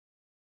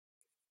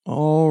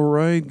All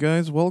right,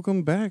 guys,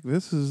 welcome back.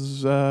 This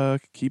is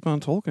Keep on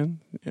Tolkien,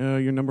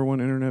 your number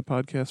one internet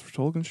podcast for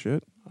Tolkien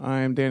shit.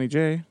 I'm Danny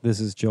J, This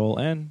is Joel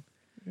N.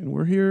 and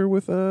we're here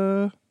with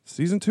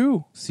season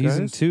 2.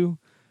 Season guys. 2.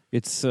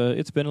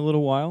 It's been a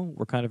little while.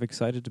 We're kind of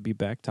excited to be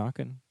back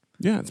talking.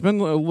 Yeah, it's been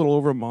a little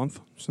over a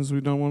month since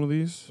we've done one of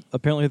these.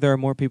 Apparently, there are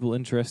more people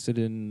interested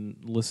in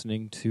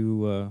listening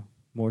to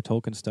more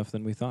Tolkien stuff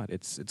than we thought.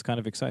 It's kind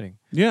of exciting.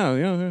 Yeah.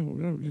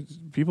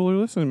 People are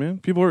listening, man.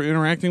 People are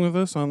interacting with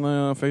us on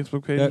the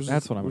Facebook page.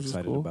 That's what I'm which is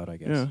excited cool. about, I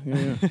guess.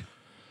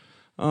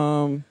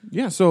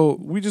 Yeah. So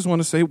we just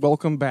want to say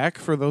welcome back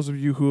for those of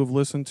you who have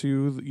listened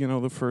to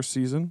the first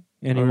season.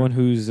 Anyone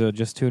who's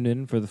just tuned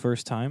in for the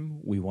first time,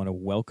 we want to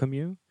welcome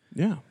you.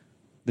 Yeah.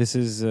 This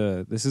is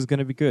going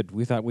to be good.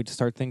 We thought we'd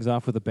start things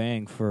off with a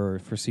bang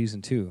for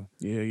season 2.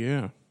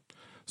 Yeah.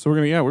 So we're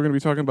gonna be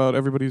talking about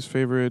everybody's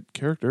favorite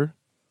character,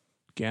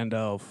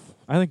 Gandalf.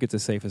 I think it's a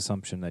safe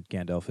assumption that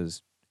Gandalf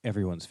is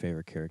everyone's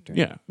favorite character.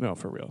 Yeah, no,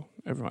 for real.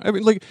 Everyone. I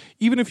mean, like,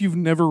 even if you've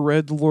never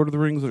read The Lord of the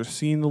Rings or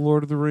seen The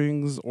Lord of the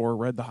Rings or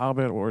read The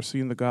Hobbit or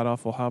seen the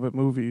god-awful Hobbit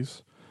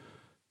movies,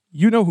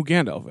 you know who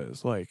Gandalf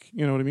is. Like,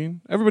 you know what I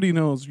mean? Everybody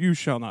knows you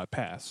shall not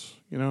pass,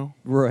 you know?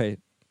 Right.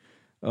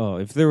 Oh,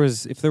 if there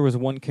was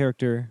one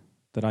character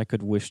that I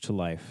could wish to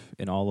life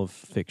in all of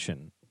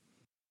fiction,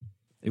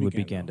 it would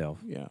be Gandalf.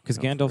 Yeah. Because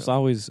no, for Gandalf's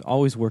real.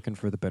 always working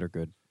for the better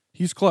good.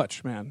 He's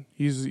clutch, man.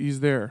 He's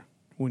there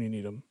when you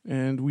need him,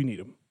 and we need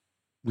him.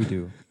 We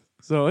do.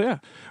 So yeah,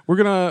 we're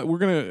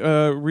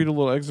gonna read a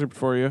little excerpt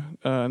for you,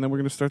 and then we're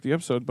gonna start the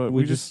episode. But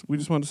we just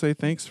want to say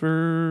thanks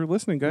for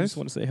listening, I guys. just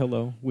want to say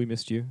hello. We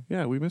missed you.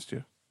 Yeah, we missed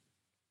you.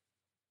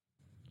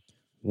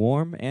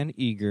 Warm and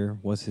eager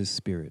was his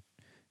spirit,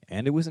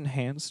 and it was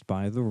enhanced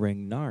by the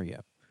ring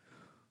Narya.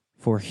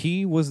 For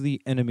he was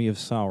the enemy of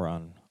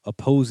Sauron,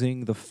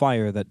 opposing the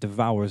fire that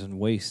devours and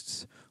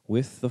wastes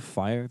with the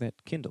fire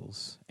that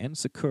kindles and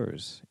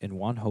succors in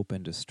one hope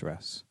and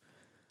distress.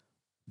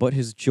 But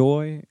his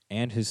joy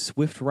and his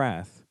swift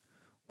wrath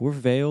were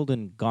veiled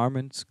in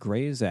garments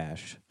gray as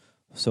ash,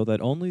 so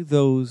that only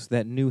those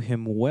that knew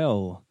him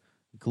well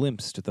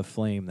glimpsed the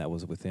flame that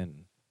was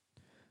within.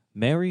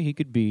 Merry he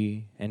could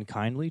be, and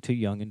kindly to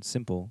young and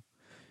simple,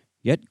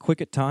 yet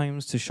quick at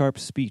times to sharp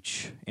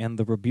speech and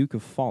the rebuke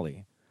of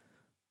folly.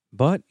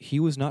 But he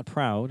was not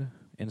proud,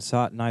 and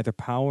sought neither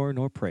power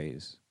nor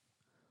praise.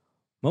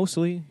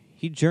 Mostly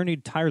he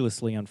journeyed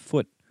tirelessly on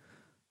foot,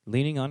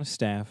 leaning on a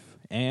staff,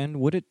 and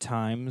would at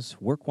times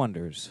work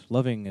wonders,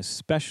 loving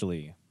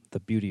especially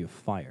the beauty of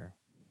fire.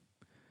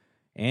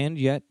 And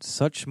yet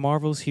such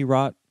marvels he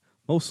wrought,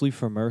 mostly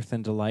for mirth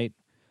and delight,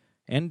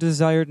 and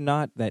desired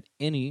not that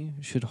any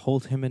should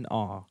hold him in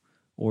awe,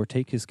 or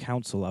take his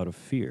counsel out of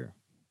fear.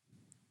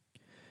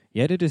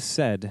 Yet it is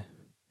said,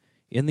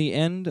 in the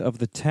end of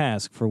the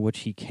task for which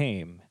he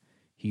came,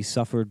 he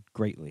suffered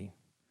greatly,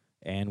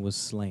 and was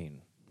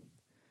slain.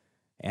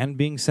 And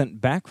being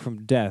sent back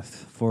from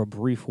death for a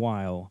brief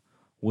while,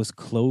 was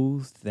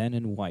clothed then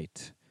in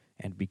white,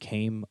 and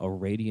became a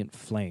radiant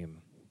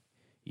flame,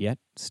 yet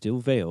still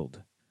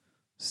veiled,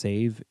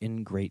 save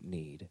in great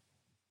need.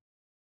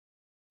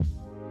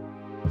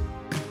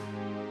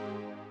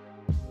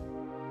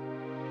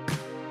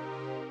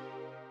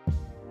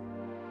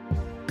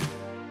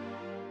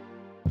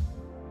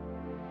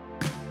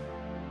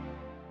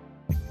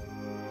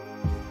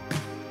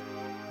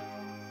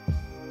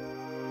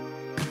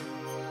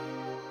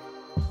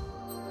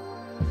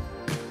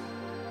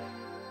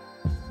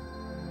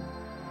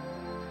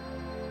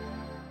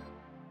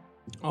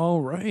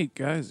 All right,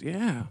 guys.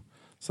 Yeah.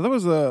 So that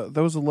was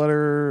a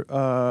letter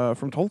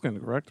from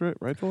Tolkien, correct?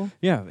 Right, Joel?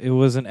 Yeah, it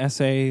was an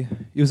essay.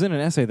 It was in an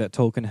essay that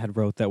Tolkien had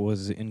wrote that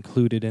was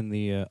included in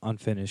the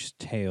Unfinished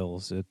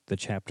Tales, the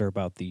chapter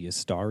about the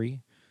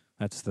Istari.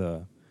 That's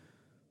the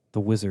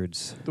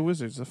wizards. The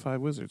wizards, the 5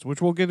 wizards,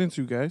 which we'll get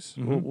into, guys.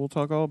 Mhm. We'll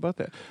talk all about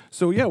that.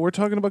 So yeah, we're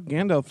talking about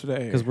Gandalf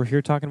today. Because we're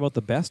here talking about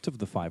the best of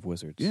the 5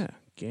 wizards. Yeah,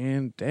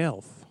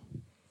 Gandalf.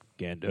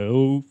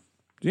 Gandalf.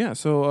 Yeah.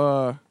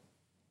 So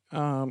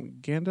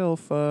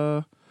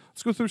Gandalf.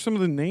 Let's go through some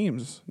of the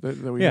names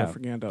that we have for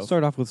Gandalf.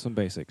 Start off with some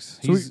basics.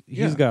 So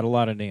He's got a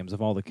lot of names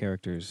of all the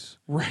characters.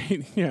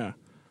 Right. Yeah.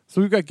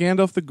 So we've got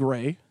Gandalf the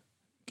Grey,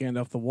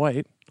 Gandalf the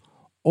White,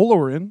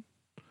 Olorin,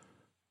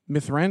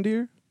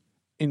 Mithrandir,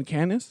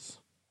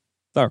 Incanis,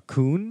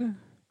 Tharkun,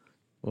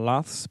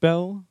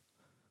 Lothspel,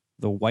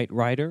 the White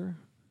Rider,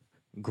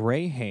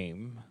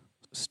 Greyhaim,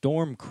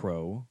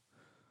 Stormcrow,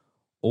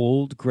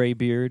 Old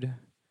Greybeard,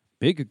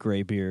 Big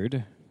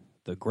Greybeard,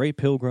 the Grey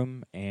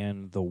Pilgrim,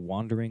 and the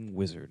Wandering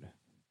Wizard.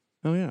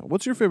 Oh yeah.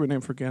 What's your favorite name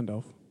for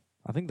Gandalf?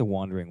 I think the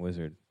Wandering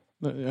Wizard.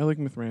 I like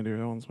Mithrandir.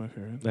 That one's my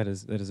favorite. That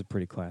is a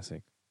pretty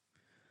classic.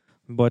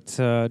 But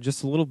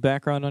just a little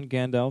background on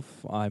Gandalf.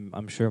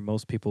 I'm sure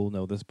most people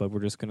know this, but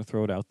we're just going to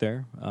throw it out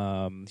there.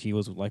 He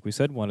was, like we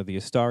said, one of the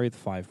Istari, the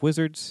 5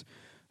 wizards,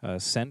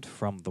 sent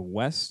from the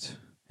west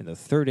in the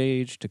Third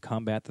Age to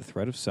combat the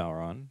threat of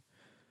Sauron.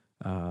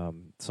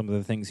 Some of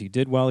the things he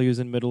did while he was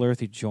in Middle-earth,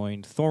 he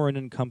joined Thorin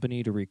and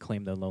company to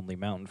reclaim the Lonely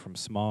Mountain from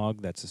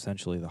Smaug. That's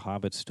essentially the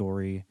Hobbit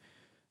story.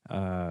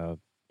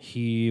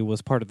 He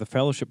was part of the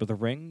Fellowship of the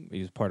Ring.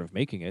 He was part of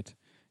making it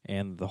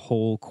and the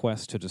whole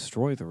quest to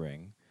destroy the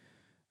ring.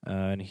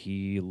 And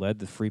he led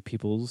the Free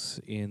Peoples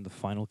in the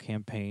final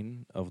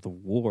campaign of the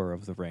War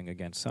of the Ring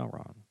against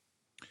Sauron.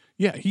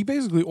 Yeah, he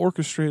basically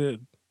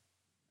orchestrated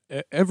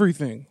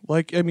everything.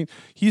 Like, I mean,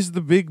 he's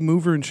the big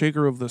mover and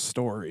shaker of the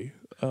story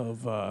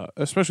of,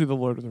 especially the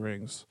Lord of the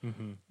Rings.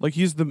 Mm-hmm. Like,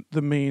 he's the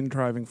main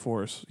driving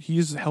force.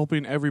 He's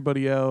helping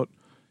everybody out.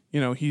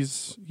 You know,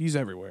 he's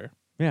everywhere.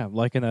 Yeah,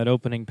 like in that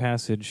opening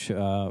passage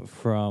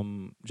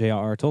from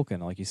J.R.R.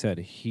 Tolkien, like you said,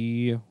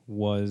 he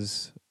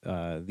was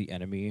the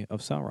enemy of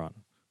Sauron.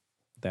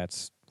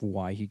 That's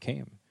why he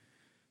came.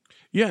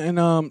 Yeah,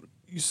 and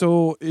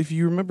so if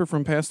you remember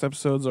from past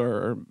episodes,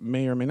 or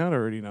may or may not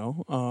already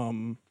know,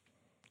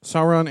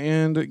 Sauron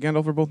and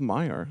Gandalf are both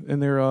Maiar,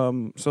 and they're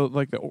so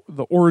like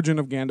the origin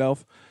of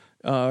Gandalf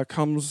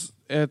comes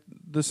at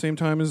the same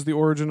time as the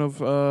origin of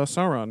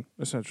Sauron.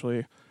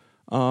 Essentially,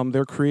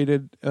 they're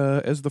created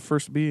as the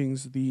first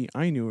beings, the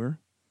Ainur,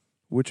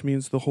 which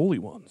means the holy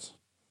ones,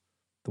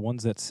 The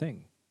ones that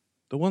sing.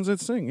 the ones that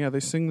sing. Yeah, they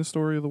sing the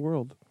story of the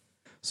world.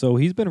 So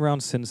he's been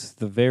around since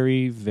the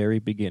very, very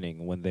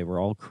beginning when they were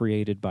all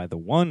created by the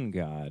one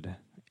god,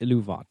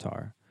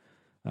 Ilúvatar.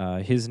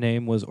 His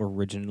name was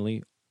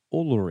originally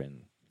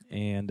Olorin.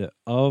 And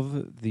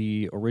of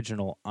the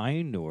original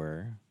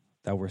Ainur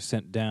that were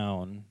sent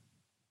down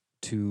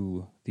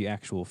to the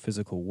actual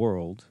physical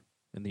world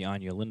in the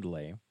Anya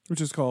Lindale,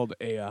 Which is called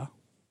Ea.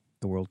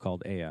 the world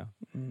called Ea,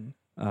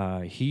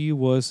 Mm. he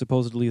was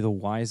supposedly the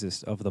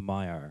wisest of the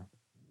Maiar.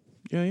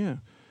 Yeah, yeah.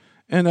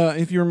 And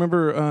if you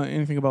remember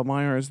anything about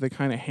Maiars, they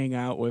kind of hang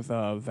out with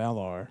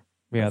Valar.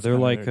 Yeah, That's they're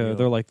kinda like their deal.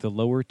 they're like the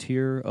lower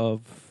tier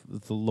of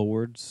the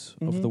lords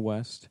of Mhm. the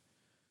West.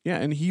 Yeah,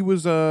 and he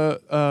was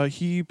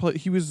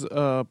he was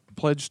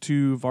pledged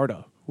to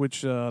Varda,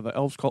 which the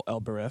elves call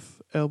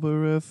Elbereth.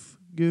 Elbereth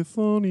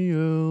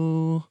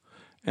Githoniel.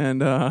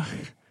 And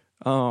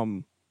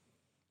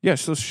yeah,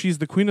 so she's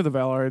the queen of the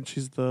Valar, and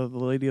she's the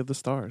lady of the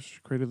stars. She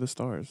created the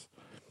stars.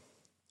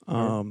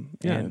 Yeah,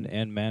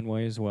 and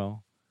Manwë as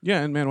well.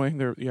 yeah, and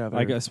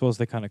Manwë, I suppose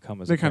they kind of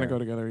come as they a kind of pair.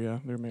 go together. Yeah,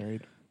 they're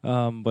married.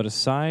 But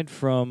aside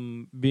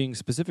from being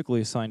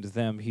specifically assigned to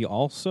them, he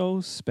also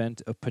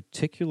spent a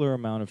particular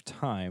amount of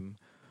time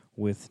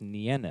with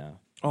Nienna.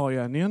 Oh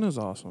yeah, Nienna's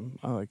awesome.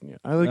 I like Nienna.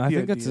 I like. I the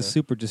think that's a idea.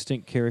 super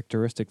distinct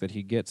characteristic that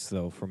he gets,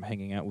 though, from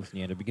hanging out with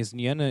Nienna, because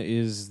Nienna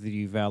is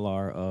the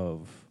Valar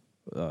of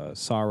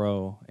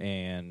sorrow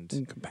and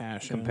And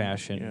compassion.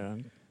 compassion. Yeah.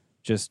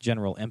 just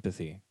general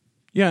empathy.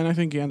 Yeah, and I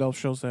think Gandalf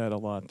shows that a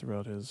lot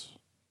throughout his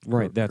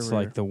Right, that's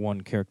career. like the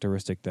one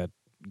characteristic that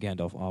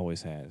Gandalf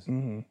always has.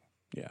 Mm-hmm.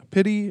 Yeah,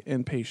 pity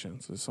and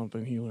patience is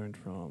something he learned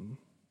from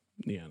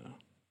Nienna.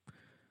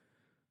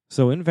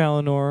 So in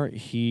Valinor,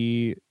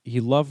 he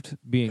loved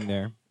being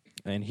there,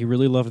 and he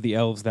really loved the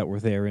elves that were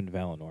there in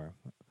Valinor.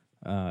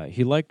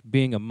 He liked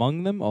being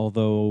among them,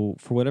 although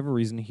for whatever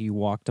reason he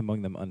walked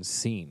among them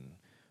unseen,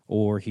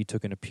 or he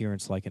took an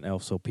appearance like an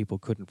elf so people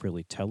couldn't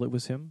really tell it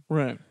was him.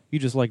 Right. He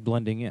just liked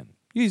blending in.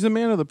 He's a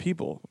man of the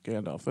people,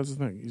 Gandalf. That's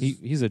the thing.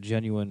 He's a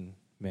genuine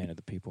man of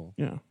the people.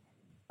 Yeah.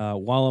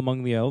 While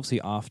among the elves, he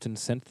often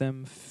sent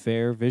them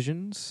fair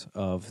visions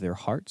of their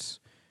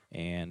hearts,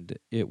 and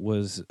it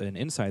was an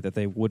insight that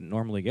they wouldn't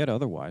normally get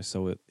otherwise,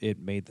 so it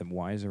made them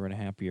wiser and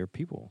happier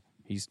people.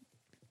 He's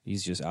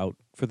just out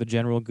for the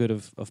general good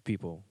of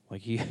people.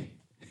 Like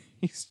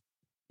he's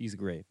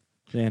great.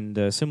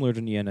 And similar to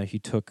Nienna, he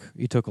took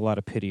a lot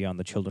of pity on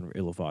the children of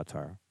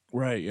Ilúvatar.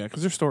 Right, yeah,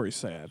 because their story's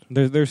sad.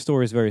 Their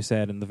story is very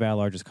sad, and the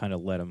Valar just kind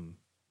of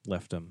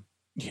left them.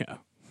 Yeah.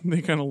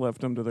 They kind of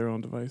left them to their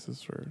own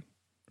devices for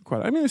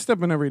quite... I mean, they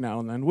step in every now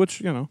and then, which,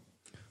 you know...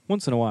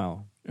 Once in a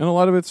while. And a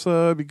lot of it's...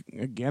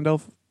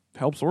 Gandalf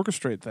helps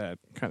orchestrate that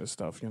kind of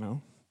stuff, you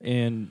know?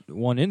 And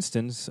one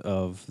instance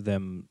of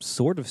them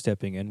sort of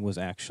stepping in was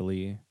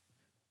actually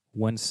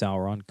when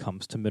Sauron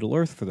comes to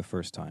Middle-earth for the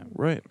first time.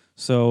 Right.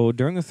 So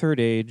during the Third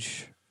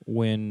Age,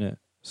 when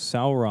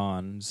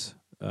Sauron's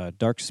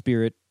dark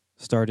spirit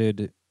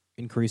started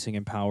increasing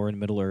in power in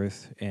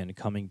Middle-earth and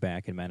coming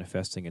back and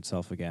manifesting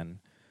itself again,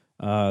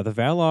 the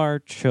Valar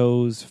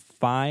chose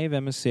 5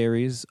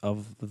 emissaries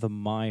of the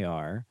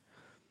Maiar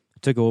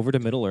to go over to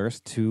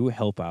Middle-earth to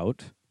help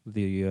out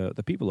the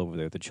people over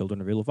there, the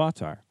children of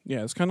Ilúvatar.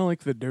 Yeah, it's kind of like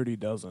the Dirty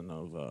Dozen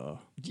of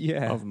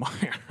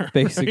Maiar.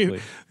 Basically.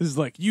 Right? This is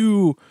like,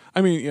 you...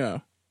 I mean, yeah.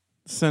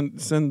 Send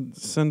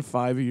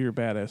 5 of your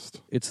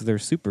baddest. It's their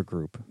super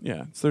group.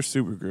 Yeah, it's their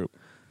super group.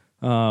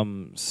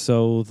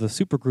 So the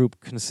super group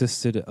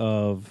consisted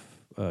of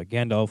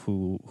Gandalf,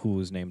 who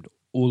was named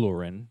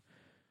Olorin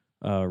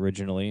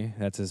originally.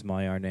 That's his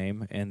Maiar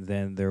name. And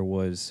then there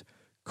was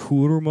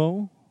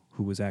Curmo,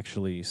 who was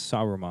actually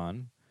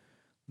Saruman.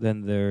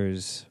 Then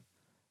there's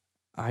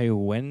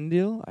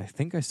Iwendil. I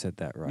think I said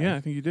that right. Yeah, I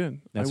think you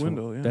did.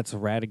 Iwendil, yeah. That's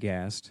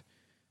Radagast.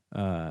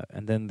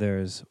 And then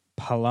there's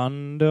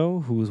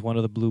Palando, who's one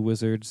of the Blue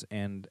Wizards,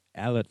 and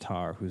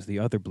Alatar, who's the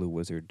other Blue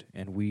Wizard.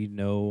 And we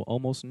know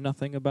almost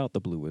nothing about the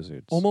Blue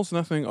Wizards. Almost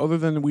nothing other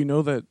than we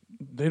know that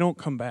they don't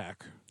come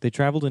back. They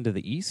traveled into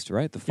the east,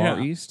 right? The far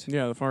Yeah. east.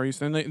 Yeah, the Far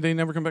East, and they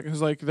never come back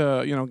because like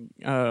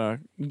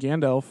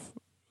Gandalf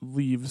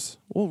leaves.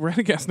 Well,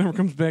 Radagast never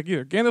comes back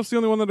either. Gandalf's the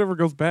only one that ever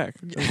goes back.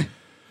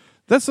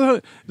 That's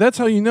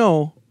how you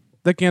know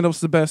that Gandalf's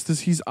the best.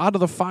 Is he's out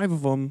of the 5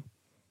 of them,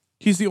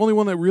 he's the only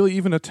one that really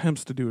even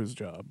attempts to do his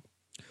job.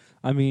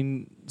 I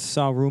mean,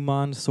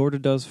 Saruman sort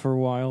of does for a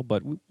while,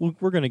 but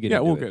we're going to get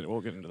into it. We'll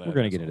get into that. We're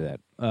going to get into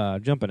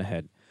that. Jumping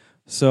ahead.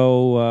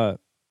 So,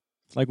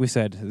 like we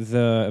said,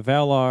 the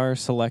Valar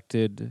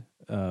selected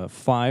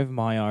 5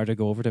 Maiar to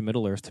go over to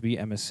Middle-earth to be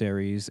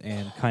emissaries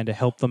and kind of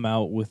help them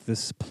out with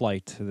this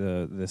plight,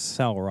 this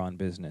Sauron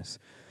business.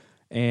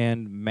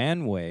 And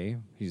Manwë,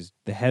 he's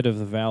the head of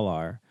the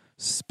Valar,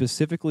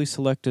 specifically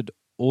selected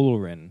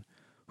Olorin,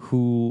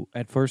 who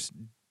at first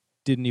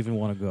didn't even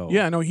want to go.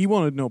 Yeah, no, he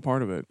wanted no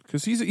part of it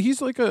because he's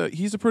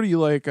a pretty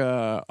like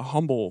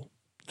humble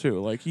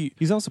too. Like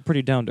he's also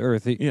pretty down to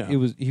earth. Yeah.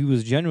 He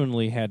was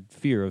genuinely had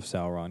fear of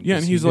Sauron. Yeah,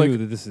 and he he's knew like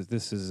that this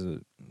is a.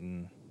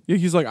 Yeah,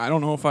 he's like, I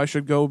don't know if I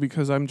should go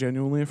because I'm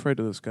genuinely afraid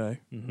of this guy.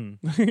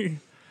 Mm-hmm.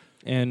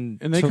 and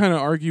they kind of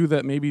argue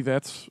that maybe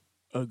that's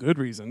a good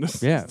reason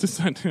to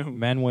send him.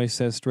 Manwë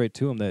says straight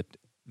to him that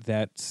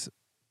that's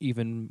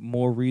even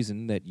more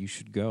reason that you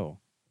should go.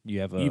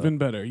 You have even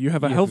better. You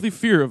have a healthy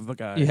fear of the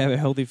guy. You have a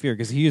healthy fear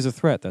because he is a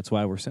threat. That's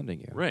why we're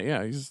sending you. Right?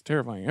 Yeah, he's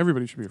terrifying.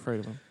 Everybody should be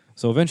afraid of him.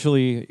 So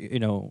eventually,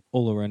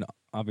 Olorin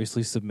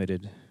obviously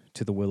submitted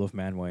to the will of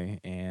Manwë,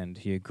 and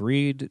he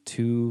agreed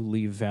to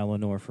leave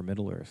Valinor for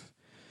Middle-earth.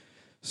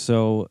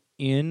 So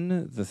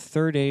in the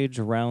Third Age,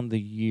 around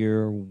the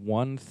year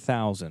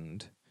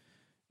 1000,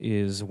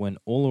 is when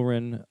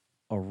Olorin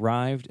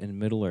arrived in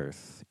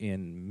Middle-earth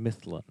in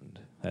Mithland.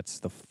 That's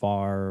the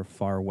far,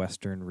 far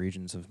western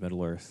regions of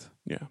Middle-earth.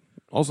 Yeah,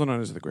 also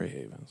known as the Grey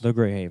Havens. The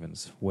Grey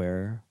Havens,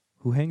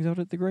 who hangs out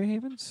at the Grey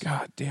Havens?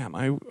 God damn,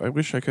 I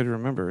wish I could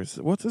remember.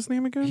 What's his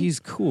name again? He's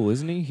cool,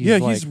 isn't he?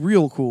 He's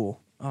real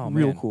cool. Oh,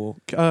 real man. Cool.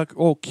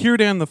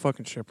 Círdan the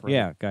fucking shipwright.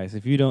 Yeah, guys,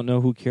 if you don't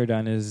know who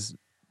Círdan is,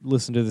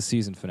 listen to the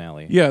season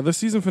finale. Yeah, the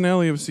season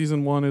finale of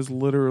season 1 is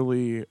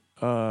literally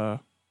an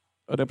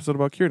episode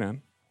about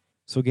Círdan.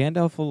 So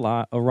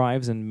Gandalf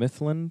arrives in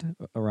Mithland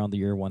around the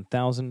year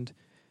 1000,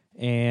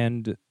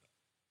 and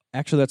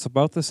actually that's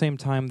about the same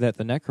time that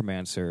the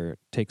Necromancer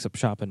takes up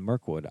shop in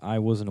Mirkwood. I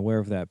wasn't aware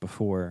of that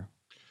before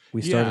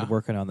we started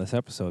working on this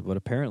episode, but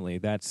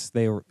apparently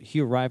he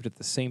arrived at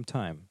the same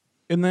time.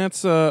 And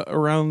that's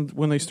around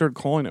when they started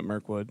calling it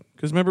Mirkwood.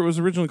 Because remember, it was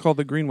originally called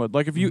the Greenwood.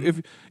 Like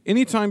if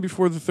any time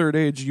before the Third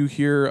Age you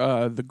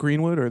hear the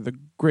Greenwood or the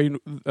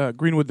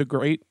Greenwood the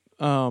Great,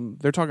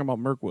 they're talking about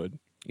Mirkwood.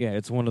 Yeah,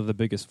 it's one of the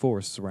biggest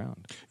forests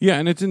around. Yeah,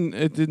 and it's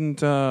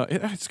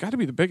got to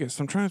be the biggest.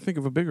 I'm trying to think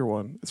of a bigger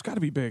one. It's got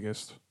to be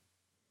biggest.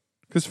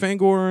 Because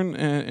Fangorn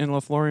and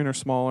Lothlorien are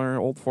smaller.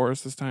 Old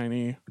Forest is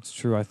tiny. It's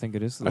true. I think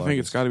it is the largest. I think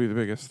it's got to be the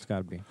biggest. It's got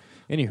to be.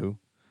 Anywho,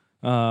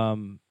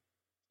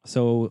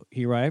 so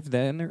he arrived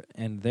then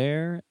and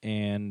there,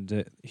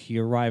 and he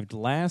arrived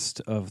last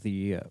of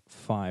the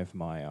 5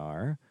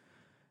 Maiar,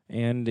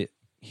 and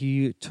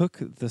he took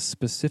the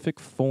specific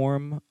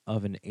form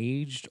of an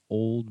aged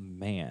old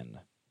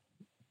man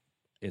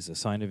as a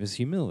sign of his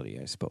humility,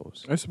 I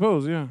suppose. I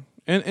suppose, yeah.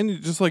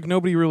 And just like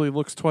nobody really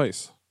looks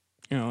twice.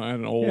 At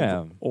an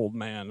old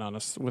man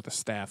with a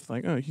staff,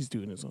 like, oh, he's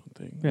doing his own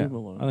thing. Yeah, Leave him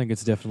alone. I think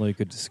it's definitely a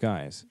good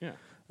disguise. Yeah.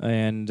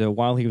 And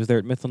while he was there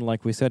at Mithland,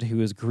 like we said, he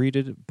was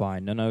greeted by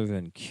none other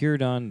than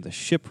Círdan, the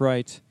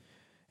shipwright,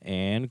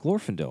 and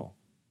Glorfindel.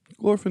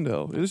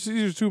 Glorfindel. These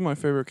are two of my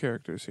favorite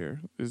characters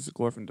here. Is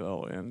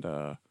Glorfindel and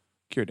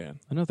Círdan.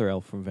 Another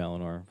elf from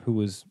Valinor, who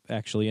was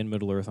actually in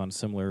Middle-earth on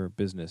similar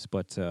business,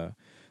 but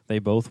they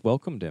both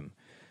welcomed him.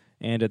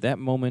 And at that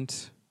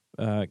moment,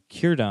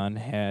 Círdan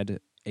had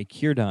a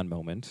Círdan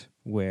moment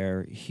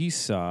where he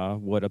saw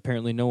what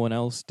apparently no one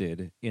else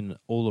did in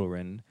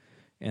Olorin,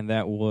 and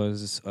that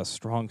was a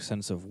strong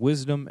sense of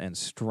wisdom and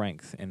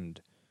strength. And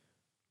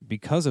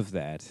because of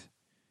that,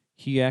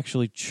 he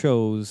actually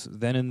chose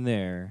then and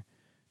there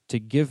to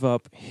give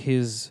up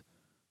his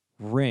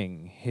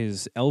ring,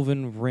 his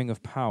elven ring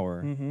of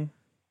power,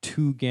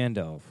 to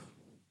Gandalf.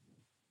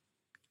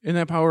 And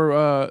that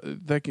power,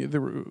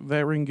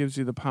 that ring gives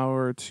you the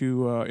power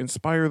to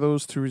inspire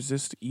those to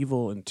resist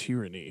evil and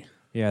tyranny.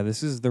 Yeah,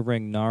 this is the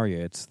ring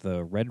Narya. It's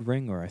the red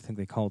ring, or I think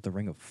they call it the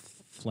ring of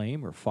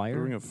flame or fire. The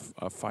ring of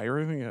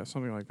fire, I think, yeah,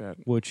 something like that.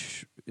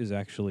 Which is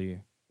actually,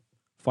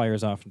 fire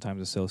is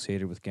oftentimes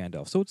associated with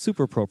Gandalf, so it's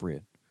super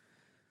appropriate.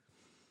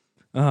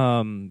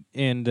 And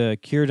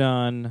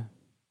Círdan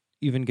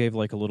even gave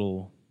like a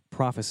little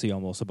prophecy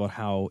almost about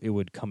how it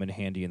would come in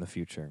handy in the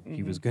future.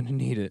 He was going to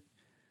need it.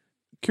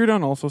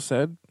 Círdan also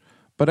said,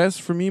 "But as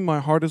for me, my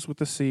heart is with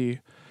the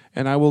sea,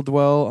 and I will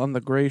dwell on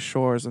the gray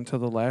shores until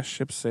the last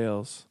ship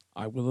sails.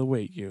 I will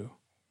await you."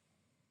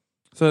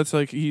 So it's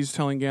like he's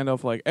telling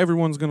Gandalf, like,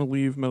 everyone's going to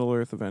leave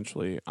Middle-earth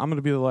eventually. I'm going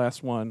to be the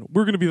last one.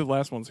 We're going to be the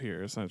last ones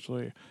here,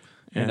 essentially.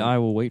 And I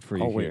will wait for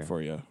you I'll here. wait for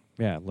you.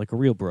 Yeah, like a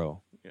real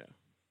bro. Yeah.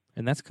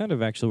 And that's kind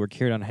of actually where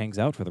Círdan hangs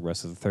out for the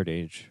rest of the Third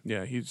Age.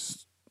 Yeah,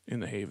 he's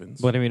in the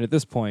Havens. But I mean, at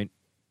this point,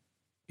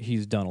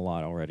 he's done a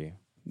lot already.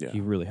 Yeah.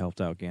 He really helped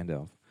out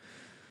Gandalf.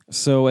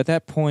 So at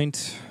that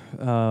point,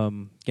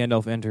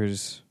 Gandalf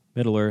enters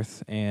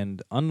Middle-earth,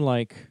 and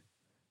unlike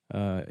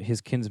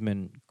his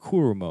kinsman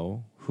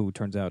Kurumo, who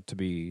turns out to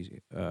be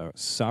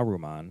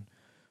Saruman,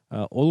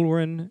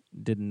 Olwen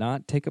did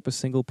not take up a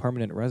single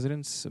permanent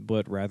residence,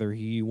 but rather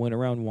he went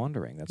around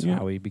wandering. That's Yeah.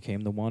 how he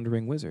became the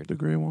Wandering Wizard. The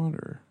Grey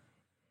Wanderer.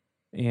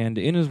 And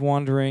in his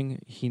wandering,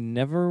 he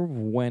never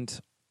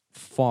went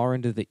far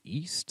into the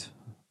east,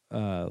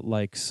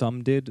 like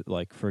some did.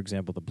 Like, for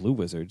example, the Blue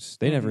Wizards.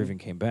 They never Mhm. even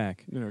came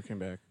back. He never came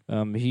back.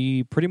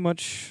 He pretty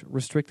much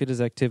restricted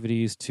his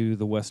activities to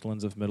the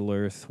westlands of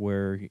Middle-earth,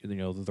 where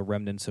the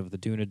remnants of the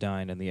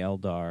Dunedain and the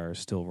Eldar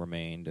still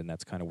remained, and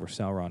that's kind of where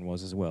Sauron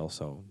was as well.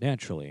 So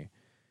naturally,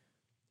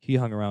 he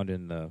hung around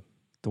in the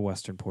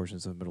western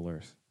portions of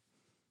Middle-earth.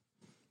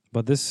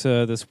 But this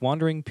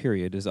wandering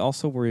period is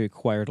also where he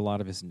acquired a lot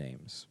of his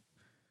names.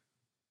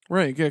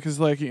 Right, yeah, because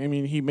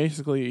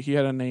he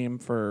had a name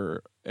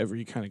for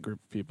every kind of group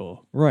of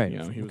people. Right, He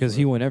was because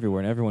he went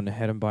everywhere, and everyone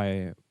had him by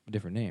a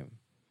different name.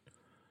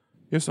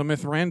 Yeah, so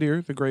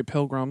Mithrandir, the Great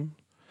Pilgrim.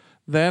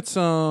 That's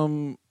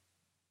The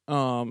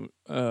the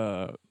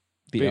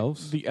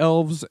elves? the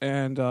elves,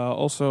 and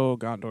also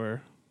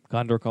Gondor.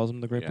 Gondor calls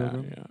him the Great Yeah,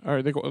 Pilgrim? yeah.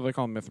 Or they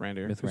call him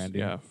Mithrandir. 'Cause, Mithrandir.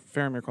 Yeah,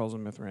 Faramir calls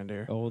him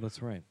Mithrandir. Oh,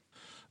 that's right.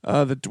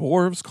 The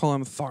dwarves call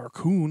him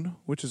Tharkun,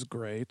 which is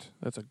great.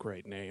 That's a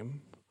great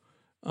name.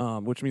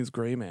 Which means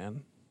gray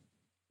man.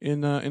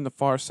 In the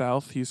far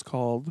south, he's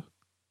called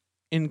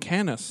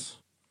Incanus.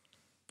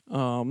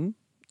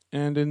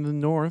 And in the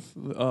north,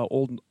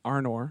 old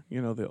Arnor,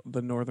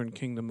 the northern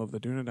kingdom of the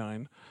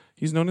Dunedain,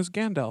 he's known as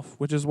Gandalf,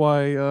 which is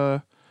why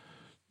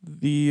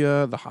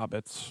the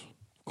hobbits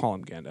call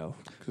him Gandalf.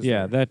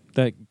 Yeah,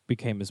 that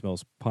became his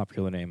most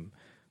popular name.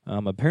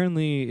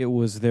 Apparently, it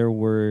was their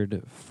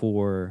word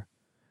for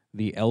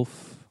the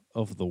elf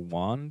of the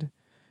wand,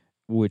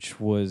 which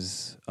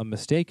was a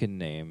mistaken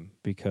name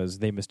because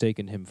they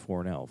mistaken him for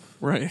an elf.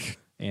 Right.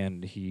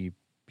 And he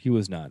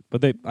was not.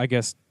 But I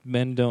guess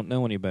men don't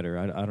know any better.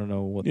 I don't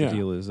know what the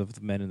deal is of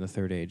the men in the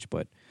Third Age,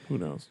 but Who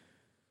knows?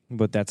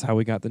 But that's how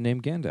we got the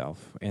name Gandalf,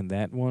 and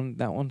that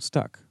one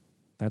stuck.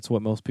 That's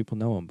what most people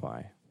know him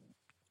by.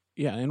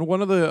 Yeah, and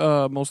one of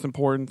the most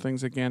important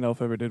things that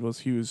Gandalf ever did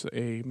was he was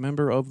a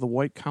member of the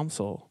White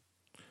Council.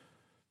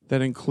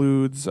 That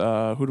includes,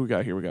 who do we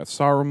got here? We got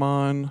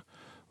Saruman,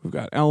 we've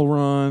got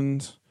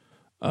Elrond,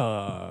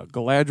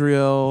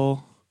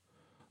 Galadriel.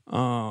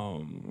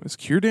 Is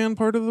Círdan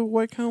part of the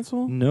White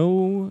Council?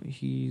 No,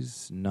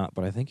 he's not,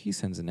 but I think he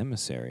sends an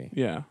emissary.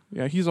 Yeah,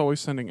 he's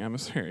always sending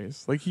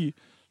emissaries. He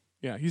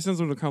sends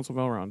them to the Council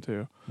of Elrond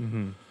too.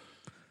 Mm-hmm.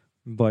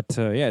 But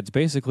it's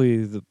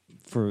basically the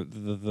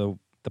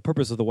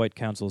purpose of the White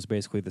Council is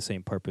basically the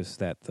same purpose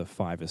that the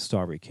Five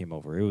Astari came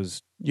over. It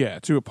was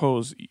to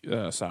oppose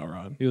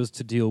Sauron. It was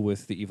to deal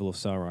with the evil of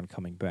Sauron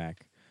coming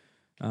back.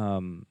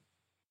 So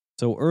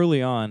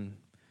early on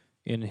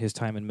in his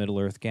time in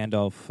Middle-earth,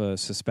 Gandalf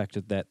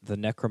suspected that the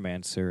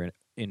necromancer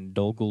in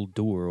Dol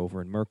Guldur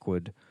over in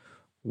Mirkwood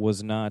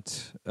was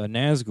not a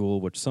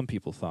Nazgul, which some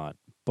people thought,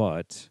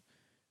 but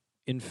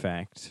in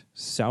fact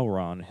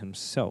Sauron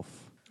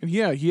himself.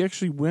 Yeah, he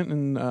actually went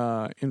and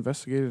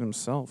investigated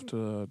himself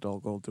to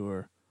Dol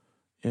Guldur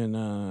in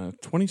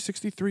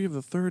 2063 of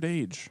the Third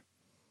Age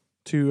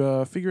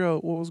to figure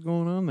out what was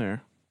going on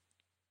there.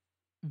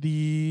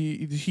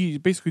 He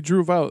basically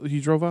drove out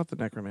the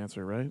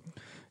necromancer, right?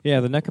 Yeah,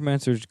 the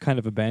necromancer kind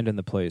of abandoned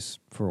the place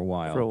for a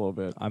while. For a little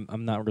bit.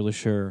 I'm not really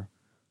sure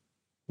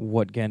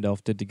what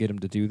Gandalf did to get him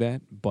to do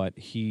that, but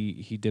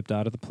he dipped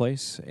out of the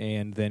place,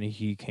 and then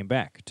he came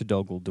back to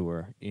Dol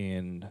Guldur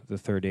in the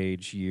Third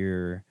Age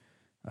year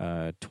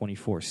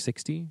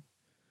 2460,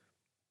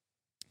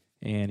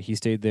 and he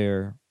stayed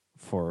there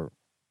for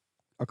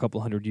a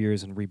couple hundred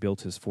years and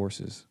rebuilt his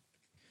forces.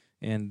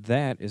 And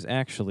that is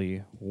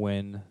actually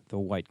when the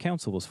White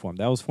Council was formed.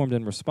 That was formed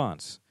in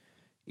response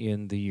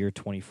in the year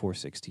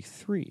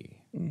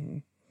 2463. Mm-hmm.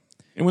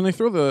 And when they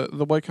throw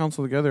the White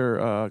Council together,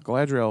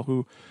 Galadriel,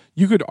 who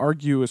you could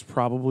argue is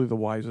probably the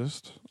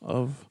wisest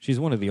of... She's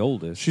one of the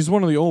oldest. She's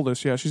one of the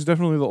oldest, yeah. She's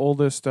definitely the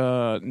oldest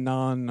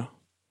non-Maiar.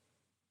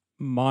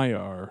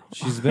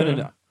 She's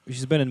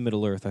been in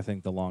Middle-earth, I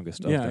think, the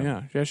longest of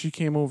them. Yeah, she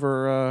came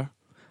over...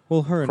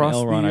 well, her and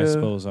Elrond, I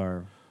suppose,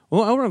 are...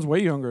 Well, Elrond's way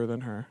younger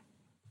than her.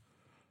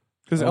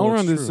 Because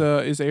Elrond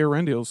is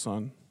Eärendil's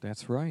son.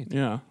 That's right.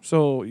 Yeah.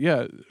 So,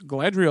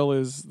 Galadriel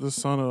is the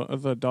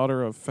the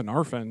daughter of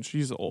Finarfin.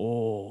 She's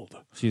old.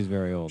 She's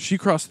very old. She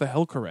crossed the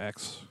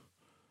Helcarax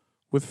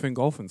with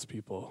Fingolfin's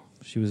people.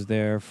 She was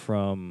there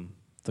from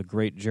the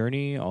Great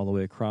Journey all the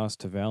way across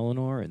to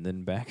Valinor and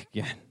then back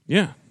again.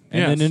 Yeah.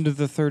 And then into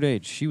the Third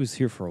Age. She was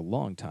here for a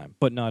long time,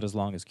 but not as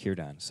long as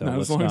Círdan. So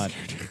let's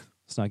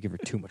not give her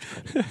too much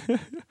credit.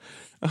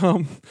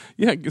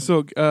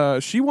 So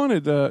she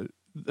wanted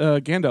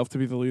Gandalf to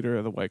be the leader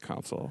of the White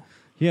Council.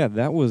 Yeah,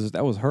 that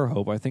was her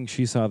hope. I think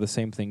she saw the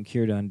same thing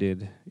Círdan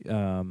did,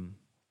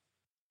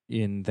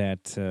 in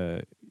that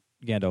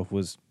Gandalf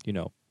was,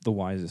 the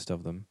wisest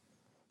of them.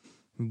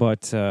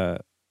 But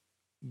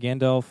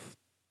Gandalf,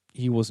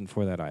 he wasn't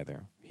for that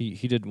either.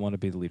 He didn't want to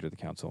be the leader of the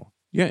council.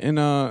 Yeah,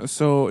 and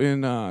so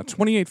in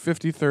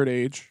 2850 Third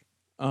Age,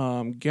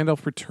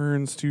 Gandalf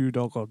returns to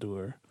Dol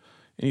Guldur,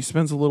 and he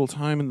spends a little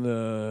time in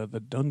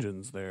the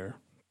dungeons there,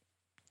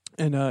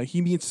 and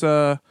he meets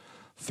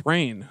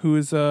Thrain, who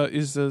is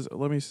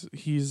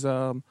he's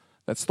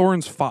that's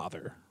Thorin's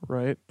father,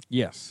 right?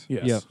 Yes.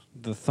 Yes. Yep.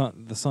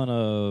 The son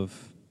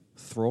of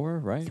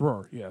Thror, right?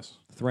 Thror, yes.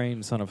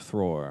 Thrain, son of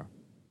Thror.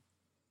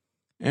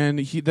 And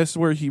this is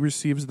where he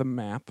receives the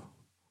map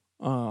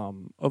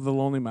of the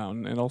Lonely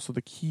Mountain and also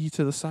the key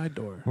to the side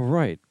door.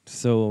 Right.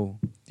 So,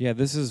 yeah,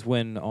 this is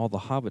when all the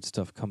Hobbit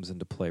stuff comes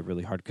into play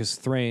really hard, because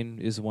Thrain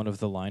is one of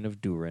the line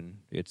of Durin.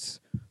 It's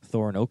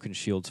Thorin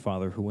Oakenshield's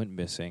father who went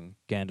missing.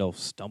 Gandalf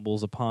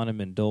stumbles upon him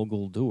in Dol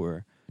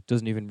Guldur,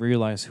 doesn't even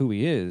realize who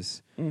he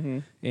is,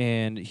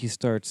 and he's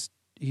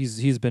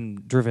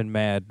been driven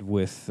mad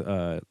with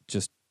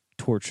just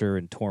torture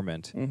and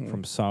torment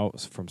from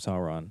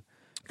Sauron.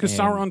 Because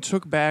Sauron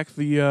took back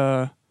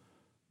the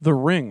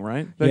ring,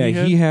 right?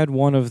 He had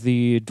one of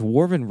the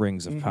dwarven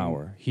rings of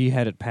power. He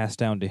had it passed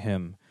down to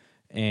him,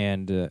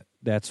 and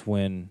that's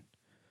when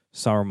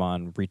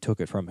Saruman retook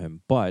it from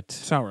him. But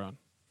Sauron.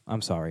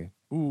 I'm sorry.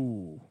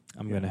 Ooh.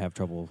 I'm going to have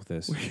trouble with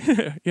this.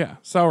 Yeah,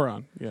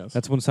 Sauron, yes.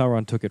 That's when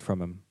Sauron took it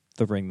from him,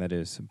 the ring that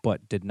is,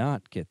 but did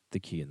not get the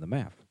key in the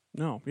map.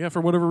 No, yeah, for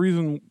whatever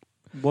reason,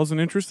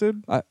 wasn't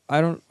interested. I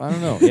don't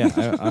know.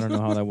 Yeah, I don't know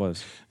how that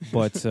was.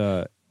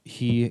 But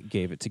he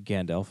gave it to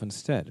Gandalf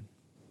instead,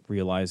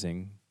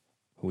 realizing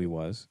who he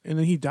was. And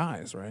then he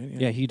dies, right?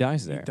 Yeah, he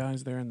dies there. He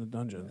dies there in the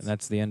dungeons. And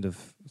that's the end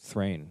of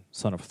Thrain,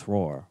 son of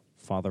Thror,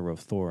 father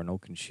of Thorin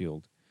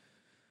Oakenshield.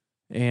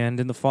 And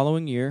in the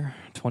following year,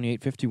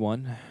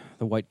 2851,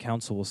 the White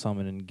Council was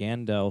summoned, and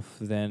Gandalf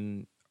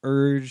then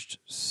urged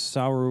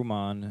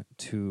Saruman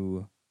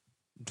to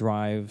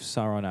drive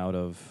Sauron out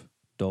of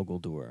Dol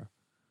Guldur.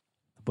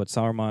 But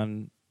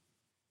Saruman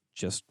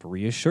just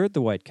reassured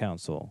the White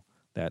Council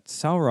that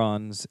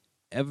Sauron's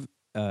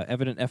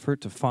evident effort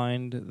to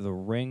find the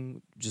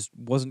ring just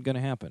wasn't going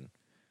to happen.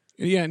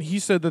 Yeah, and he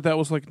said that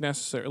was like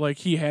necessary. Like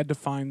he had to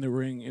find the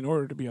ring in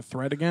order to be a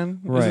threat again.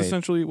 Right. Is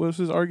essentially what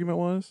his argument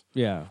was.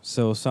 Yeah,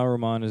 so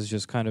Saruman is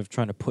just kind of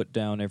trying to put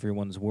down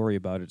everyone's worry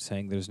about it,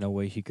 saying there's no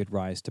way he could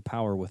rise to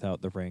power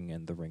without the ring,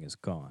 and the ring is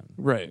gone.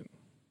 Right.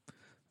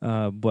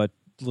 But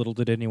little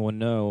did anyone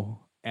know,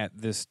 at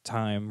this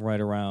time right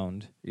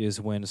around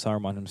is when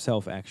Saruman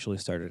himself actually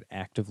started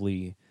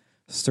actively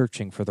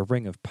searching for the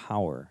Ring of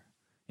Power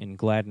in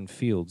Gladden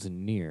Fields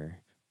and Nir.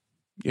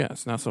 Yeah,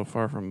 it's not so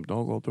far from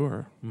Dol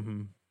Guldur.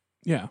 Mm-hmm.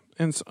 Yeah,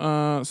 and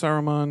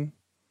Saruman,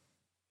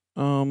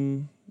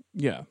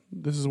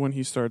 this is when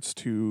he starts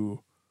to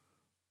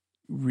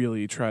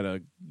really try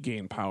to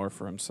gain power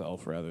for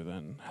himself rather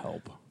than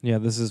help. Yeah,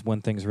 this is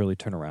when things really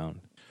turn around.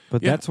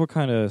 But Yeah. that's what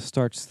kind of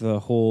starts the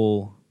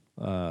whole,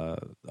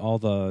 all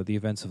the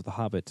events of The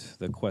Hobbit,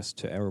 the quest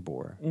to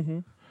Erebor. Mm-hmm.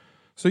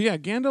 So yeah,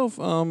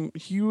 Gandalf,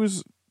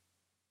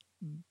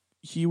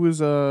 he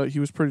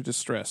was pretty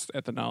distressed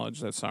at the knowledge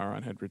that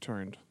Sauron had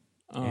returned,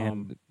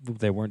 And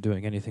they weren't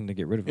doing anything to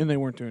get rid of him. and they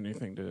weren't doing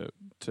anything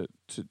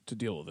to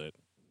deal with it.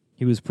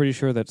 He was pretty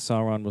sure that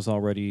Sauron was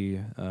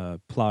already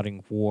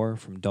plotting war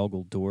from Dol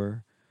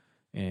Guldur,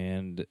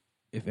 and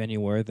if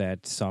anywhere,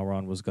 that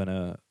Sauron was going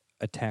to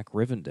attack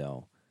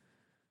Rivendell.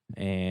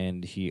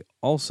 And he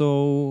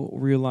also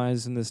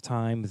realized in this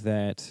time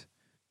that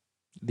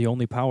the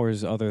only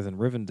powers other than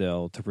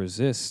Rivendell to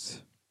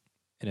resist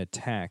an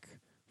attack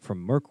from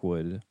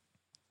Mirkwood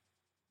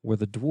were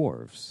the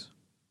dwarves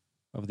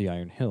of the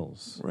Iron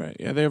Hills. Right.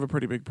 Yeah, they have a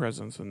pretty big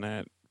presence in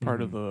that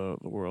part of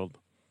Mhm. the world.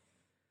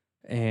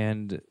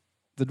 And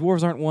the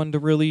dwarves aren't one to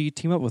really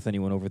team up with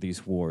anyone over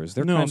these wars.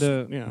 They're No, kind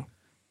of yeah.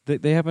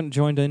 they haven't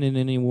joined in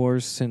any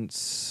wars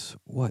since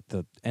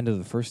the end of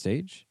the First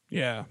Age.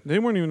 Yeah, they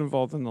weren't even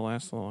involved in the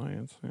last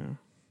alliance. Yeah,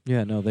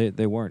 Yeah, no,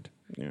 they weren't.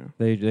 yeah.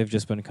 They've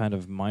just been kind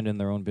of minding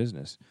their own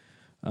business.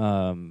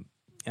 And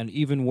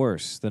even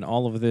worse than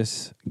all of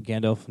this,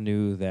 Gandalf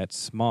knew that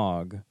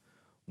Smaug,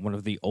 one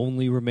of the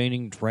only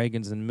remaining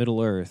dragons in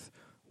Middle-earth,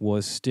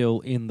 was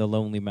still in the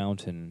Lonely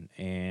Mountain,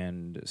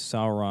 and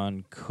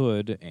Sauron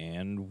could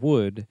and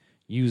would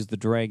use the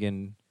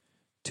dragon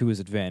to his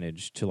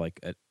advantage to like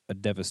a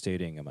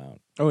devastating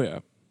amount. Oh yeah,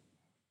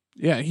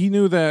 yeah. He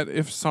knew that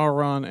if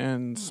Sauron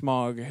and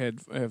Smaug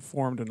had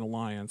formed an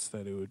alliance,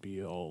 that it would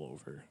be all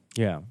over.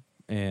 Yeah,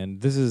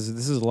 and this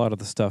is a lot of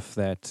the stuff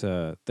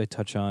that they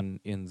touch on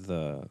in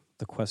the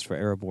quest for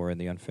Erebor and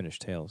the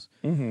Unfinished Tales.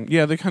 Mm-hmm.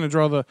 Yeah, they kind of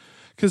draw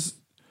because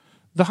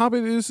The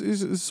Hobbit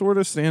is sort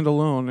of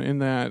standalone in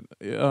that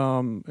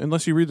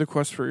unless you read the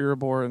quest for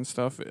Erebor and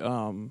stuff,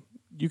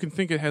 you can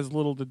think it has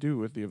little to do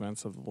with the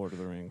events of the Lord of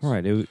the Rings.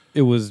 Right.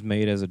 It was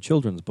made as a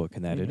children's book,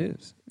 and that it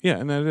is. Yeah,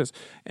 and that it is.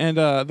 And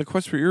the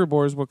quest for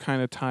Erebor is what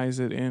kind of ties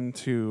it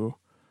into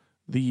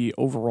the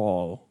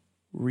overall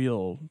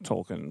real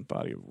Tolkien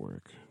body of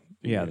work.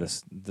 Yeah,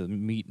 the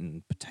meat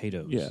and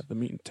potatoes. Yeah, the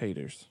meat and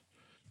taters.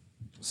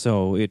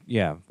 So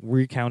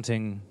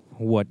recounting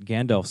what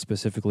Gandalf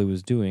specifically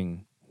was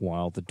doing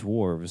while the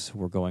dwarves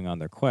were going on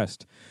their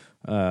quest.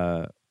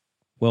 Well,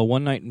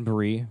 one night in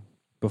Bree,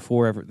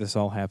 before this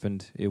all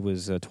happened, it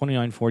was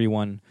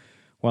 2941.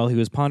 While he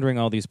was pondering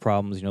all these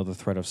problems, the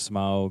threat of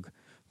Smaug,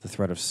 the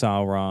threat of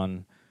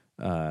Sauron,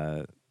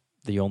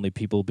 the only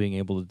people being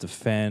able to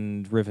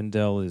defend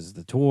Rivendell is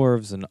the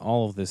dwarves, and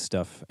all of this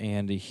stuff.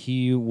 And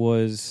he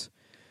was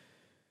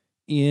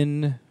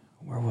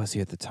where was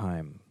he at the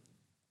time?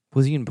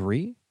 Was he in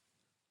Bree?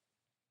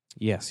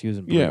 Yes, he was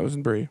in Bree. Yeah, it was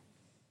in Bree.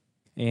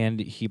 And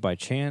he, by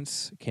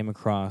chance, came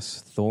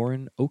across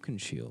Thorin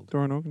Oakenshield.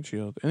 Thorin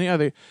Oakenshield. And yeah,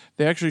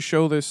 they actually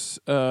show this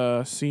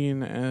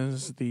scene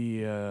as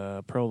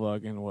the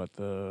prologue in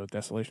the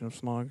Desolation of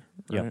Smaug,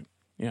 right?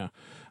 Yep.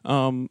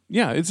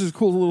 Yeah. It's a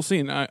cool little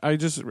scene. I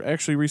just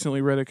actually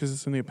recently read it because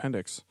it's in the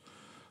appendix.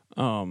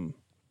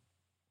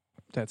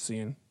 That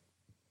scene.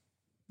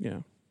 Yeah.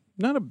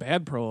 Not a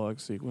bad prologue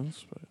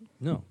sequence, but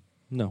No.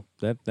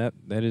 That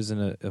is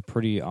a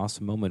pretty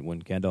awesome moment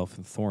when Gandalf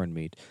and Thorin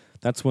meet.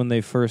 That's when they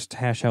first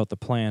hash out the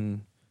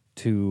plan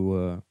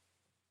to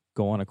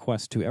go on a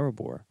quest to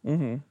Erebor.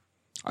 Mm-hmm.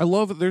 I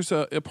love that there's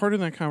a part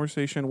in that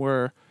conversation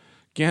where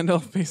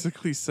Gandalf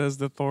basically says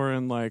to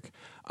Thorin, like,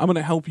 I'm going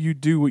to help you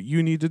do what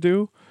you need to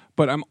do,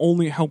 but I'm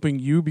only helping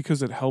you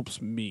because it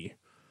helps me.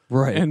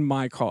 Right. And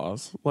my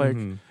cause. Like,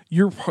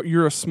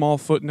 you're a small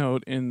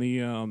footnote in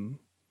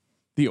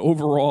the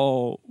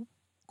overall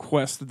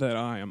quest that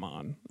I am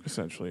on,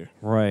 essentially.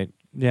 Right.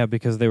 Yeah,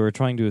 because they were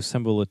trying to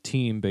assemble a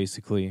team,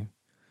 basically,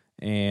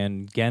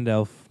 and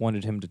Gandalf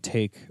wanted him to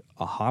take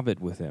a hobbit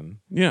with him.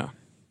 Yeah.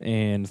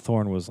 And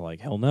Thorin was like,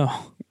 hell no.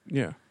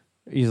 Yeah.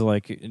 He's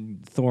like,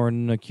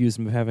 Thorin accused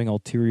him of having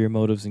ulterior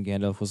motives, and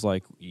Gandalf was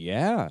like,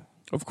 yeah.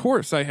 Of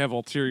course I have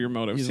ulterior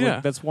motives. He's yeah.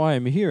 like, that's why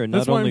I'm here. And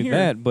That's not why I'm only here.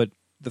 that, but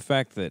the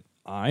fact that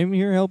I'm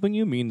here helping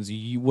you means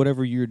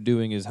whatever you're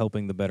doing is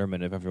helping the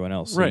betterment of everyone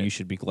else. So Right. you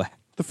should be glad.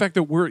 The fact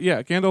that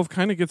Gandalf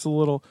kind of gets a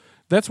little,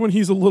 that's when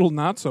he's a little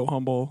not so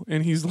humble,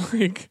 and he's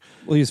like,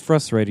 Well, he's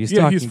frustrated. He's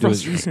Yeah, talking he's he's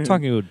frustrated.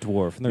 talking to a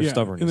dwarf, and they're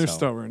stubborn. And they're as hell.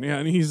 stubborn. Yeah,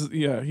 and he's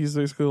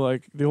basically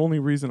like, the only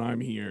reason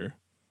I'm here,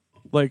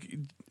 like,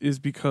 is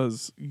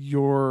because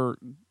your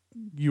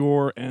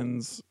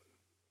ends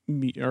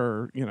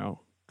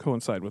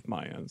coincide with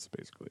my ends,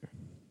 basically.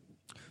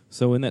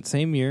 So in that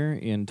same year,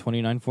 in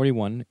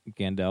 2941,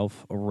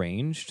 Gandalf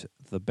arranged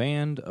the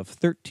band of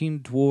 13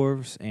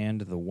 dwarves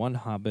and the one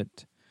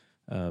hobbit,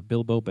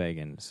 Bilbo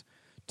Baggins,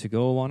 to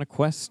go on a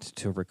quest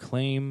to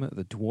reclaim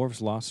the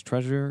dwarves' lost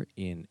treasure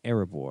in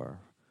Erebor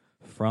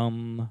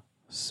from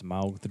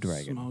Smaug the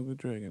Dragon. Smaug the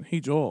Dragon. Hey,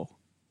 Joel,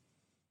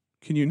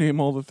 can you name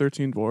all the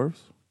 13 dwarves?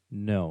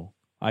 No.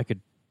 I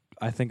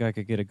think I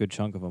could get a good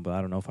chunk of them, but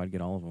I don't know if I'd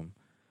get all of them.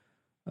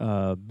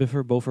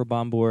 Bifur, Bofer,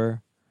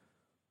 Bombur,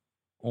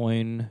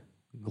 Oin,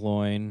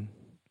 Gloin,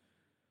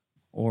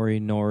 Ori,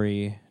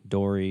 Nori,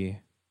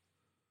 Dori,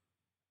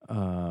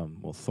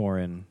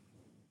 Thorin,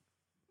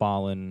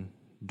 Balin,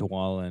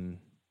 Dwalin.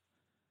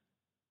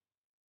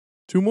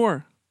 2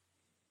 more.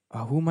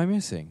 Who am I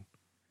missing?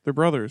 They're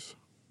brothers.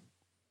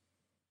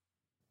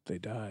 They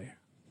die.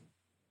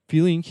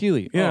 Fili and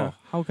Kili. Yeah. Oh,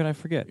 how can I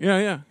forget?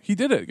 Yeah. He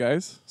did it,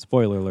 guys.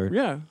 Spoiler alert.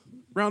 Yeah.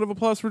 Round of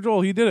applause for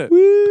Joel. He did it.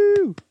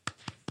 Woo!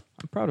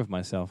 I'm proud of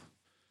myself.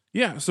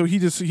 Yeah, so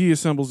he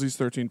assembles these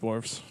 13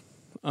 dwarfs.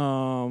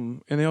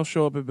 And they all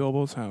show up at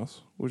Bilbo's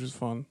house, which is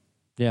fun.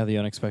 Yeah, the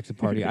Unexpected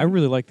Party. I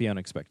really like the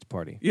Unexpected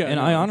Party. Yeah, and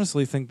no, I it's-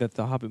 honestly think that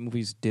the Hobbit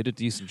movies did a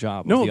decent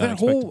job No, of the that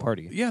Unexpected whole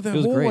Party. Yeah, that It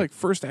was whole great.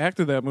 first act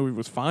of that movie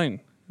was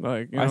fine.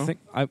 Like, you know? I think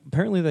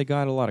apparently they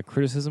got a lot of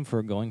criticism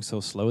for going so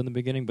slow in the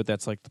beginning, but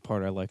that's like the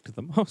part I liked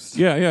the most.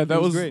 Yeah, that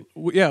was was great.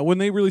 Yeah, when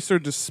they really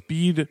started to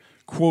speed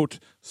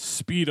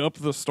up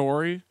the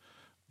story.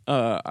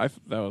 That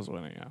was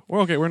when. Yeah.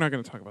 Well, okay, we're not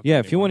going to talk about. Yeah,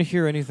 that if you anymore. want to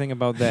hear anything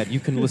about that, you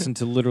can listen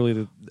to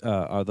literally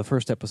the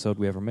first episode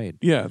we ever made.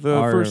 Yeah, the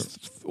Our-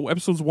 first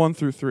episodes 1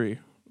 through 3.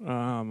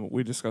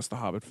 We discussed the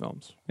Hobbit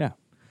films. Yeah.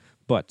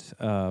 But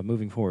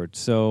moving forward,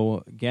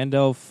 so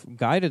Gandalf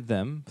guided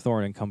them,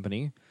 Thorin and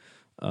company,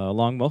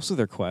 along most of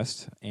their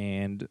quest,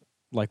 and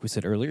like we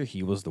said earlier,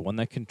 he was the one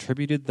that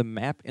contributed the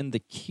map and the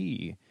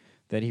key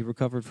that he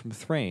recovered from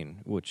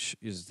Thrain, which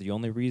is the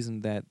only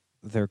reason that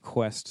their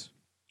quest.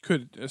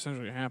 Could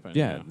essentially happen.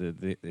 Yeah,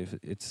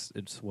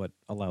 it's what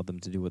allowed them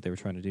to do what they were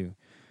trying to do.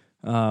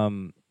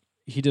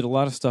 He did a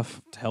lot of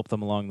stuff to help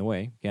them along the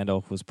way.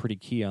 Gandalf was pretty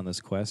key on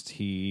this quest.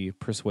 He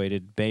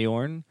persuaded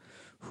Beorn,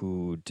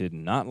 who did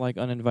not like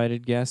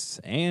uninvited guests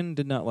and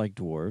did not like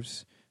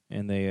dwarves,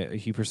 and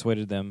he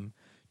persuaded them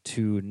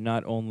to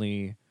not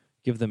only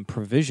give them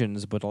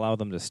provisions but allow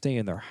them to stay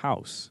in their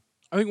house.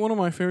 I think one of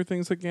my favorite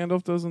things that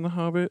Gandalf does in The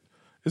Hobbit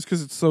is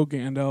because it's so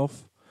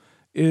Gandalf.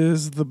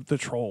 Is the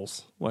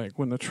trolls, like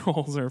when the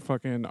trolls are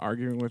fucking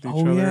arguing with each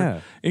other,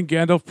 yeah. and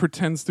Gandalf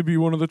pretends to be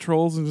one of the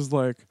trolls and just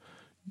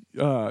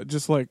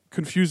like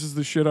confuses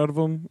the shit out of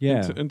them.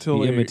 Yeah, until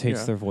he they,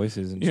 imitates yeah, their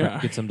voices and Yeah.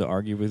 gets them to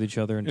argue with each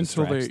other and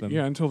until distracts they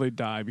them. until they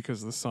die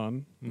because of the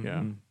sun.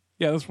 Mhm.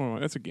 Yeah,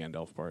 that's a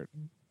Gandalf part.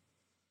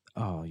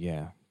 Oh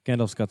yeah,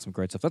 Gandalf's got some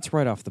great stuff. That's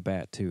right off the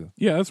bat too.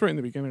 Yeah, that's right in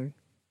the beginning.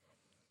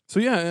 So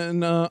yeah,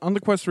 and on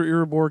the quest for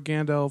Erebor,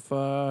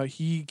 Gandalf,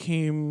 he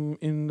came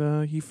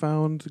in. He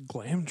found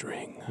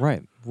Glamdring.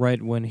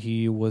 Right when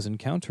he was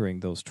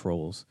encountering those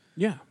trolls.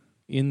 Yeah.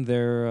 In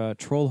their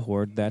troll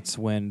horde, that's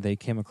when they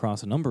came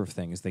across a number of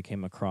things. They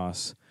came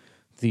across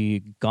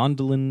the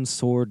Gondolin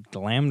sword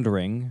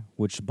Glamdring,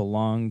 which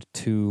belonged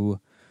to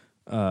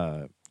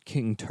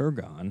King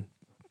Turgon,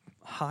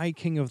 High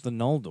King of the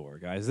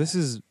Noldor. Guys, this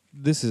is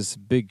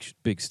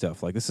big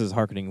stuff. Like, this is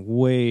harkening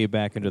way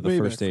back into the Way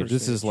first back age. first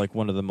This is age. like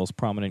one of the most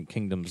prominent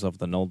kingdoms of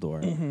the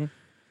Noldor.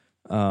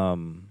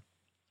 Mm-hmm.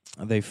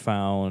 They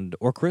found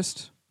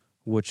Orcrist,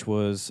 which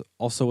was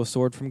also a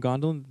sword from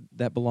Gondolin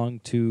that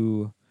belonged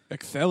to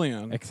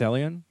Ecthelion.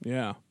 Ecthelion.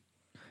 Yeah.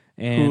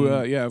 And Who,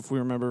 if we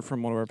remember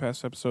from one of our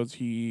past episodes,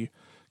 he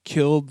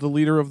killed the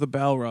leader of the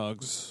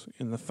Balrogs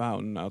in the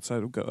fountain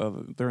outside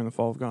of during the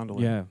fall of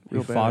Gondolin. yeah, he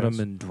Real fought badass. him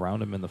and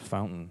drowned him in the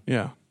fountain.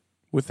 Yeah,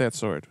 with that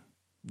sword.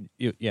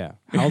 Yeah.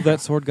 How that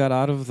sword got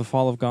out of the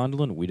fall of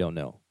Gondolin, we don't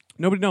know.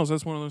 Nobody knows.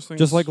 That's one of those things.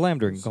 Just like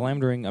Glamdring.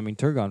 Glamdring, I mean,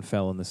 Turgon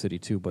fell in the city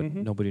too, but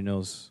Mhm. nobody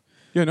knows.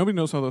 Yeah, nobody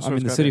knows how those I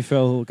swords mean, the got city there.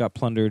 fell, got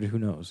plundered. Who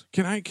knows?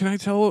 Can I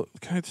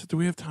do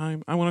we have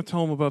time? I want to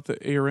tell them about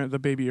the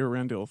baby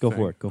Arendil Go thing.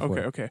 for it, go for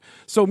it. Okay.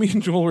 So me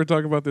and Joel were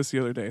talking about this the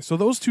other day. So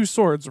those two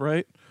swords,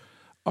 right,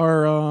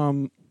 are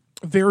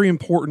very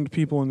important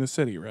people in the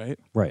city, right?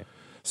 Right.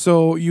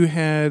 So you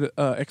had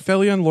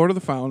Ecthelion, Lord of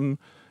the Fountain,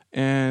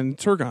 and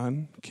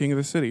Turgon, King of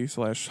the City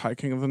 / High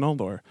King of the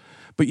Noldor.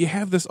 But you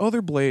have this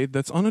other blade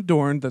that's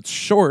unadorned, that's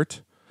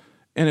short,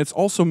 and it's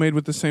also made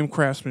with the same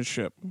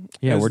craftsmanship.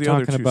 Yeah, as we're the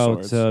other talking two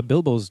about swords.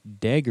 Bilbo's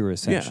dagger,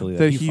 essentially, yeah,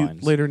 that he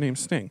finds. later named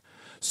Sting.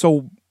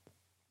 So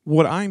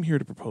what I'm here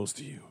to propose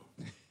to you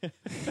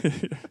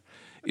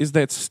is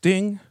that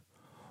Sting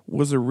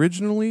was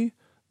originally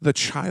the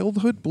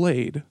childhood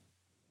blade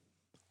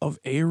of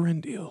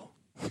Eärendil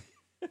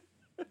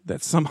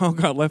that somehow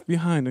got left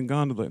behind in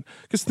Gondolin.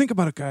 Because think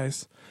about it,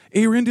 guys.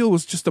 Eärendil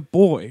was just a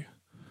boy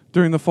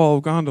during the fall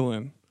of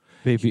Gondolin.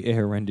 Baby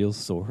Eärendil's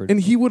sword.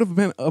 And he would have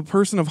been a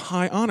person of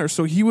high honor,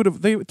 so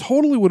they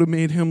totally would have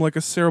made him like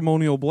a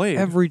ceremonial blade.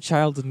 Every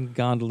child in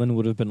Gondolin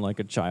would have been like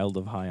a child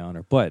of high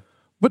honor. But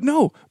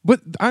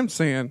I'm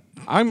saying,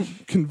 I'm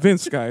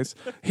convinced, guys.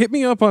 Hit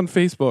me up on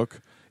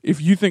Facebook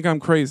if you think I'm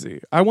crazy.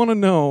 I want to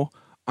know.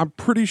 I'm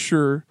pretty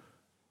sure.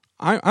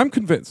 I'm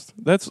convinced.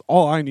 That's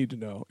all I need to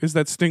know is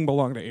that Sting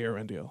belonged to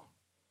Eärendil.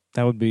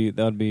 that would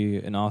be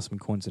an awesome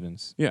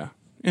coincidence. Yeah.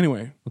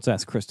 Anyway, Let's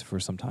ask Christopher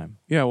sometime.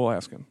 yeah, we'll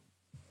ask him.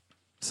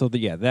 So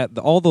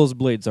all those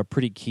blades are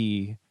pretty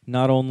key,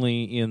 not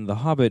only in The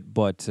Hobbit,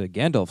 but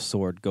Gandalf's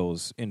sword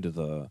goes into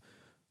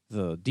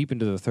the deep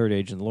into the Third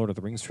Age and the Lord of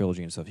the Rings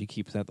trilogy and stuff. He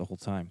keeps that the whole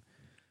time.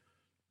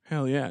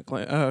 Hell yeah.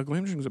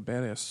 Glamdring's a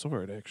badass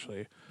sword,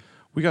 actually.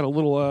 We got a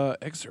little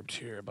excerpt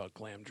here about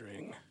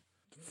Glamdring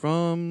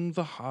from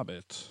The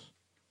Hobbit.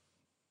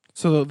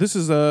 So this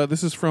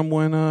is from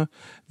when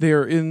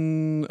they're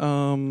in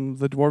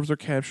the dwarves are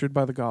captured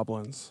by the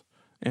goblins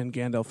and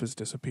Gandalf has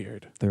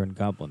disappeared. They're in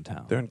Goblin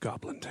Town. They're in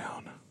Goblin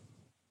Town.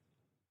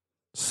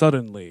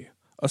 Suddenly,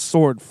 a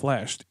sword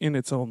flashed in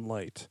its own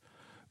light.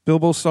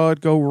 Bilbo saw it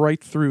go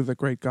right through the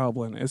great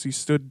goblin as he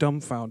stood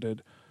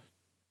dumbfounded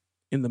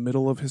in the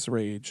middle of his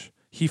rage.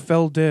 He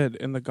fell dead,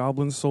 and the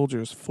goblin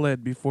soldiers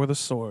fled before the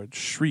sword,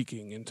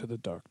 shrieking into the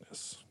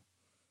darkness.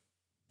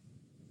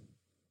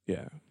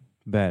 Yeah,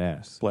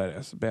 Badass.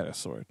 badass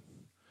sword.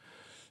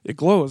 It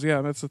glows,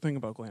 yeah, that's the thing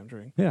about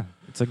Glamdring. Yeah,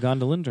 it's a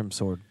Gondolindrum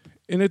sword.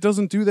 And it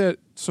doesn't do that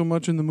so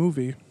much in the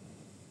movie.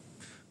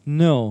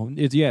 No,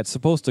 it's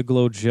supposed to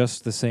glow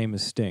just the same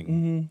as Sting.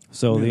 Mm-hmm.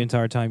 So the Yeah.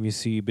 entire time you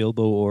see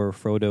Bilbo or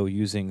Frodo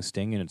using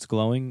Sting and it's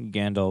glowing,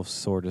 Gandalf's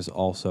sword is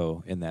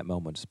also in that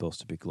moment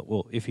supposed to be glow.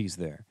 Well, if he's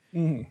there.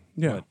 Mm-hmm.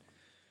 Yeah.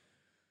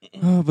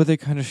 But they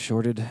kind of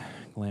shorted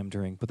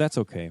Glamdring, but that's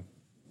okay.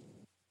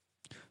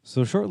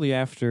 So shortly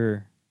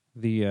after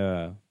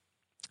the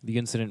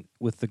incident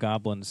with the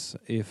goblins,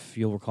 if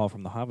you'll recall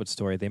from the Hobbit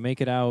story, they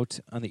make it out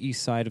on the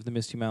east side of the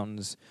Misty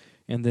Mountains,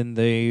 and then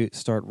they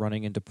start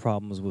running into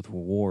problems with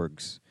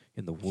wargs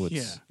in the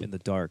woods, in the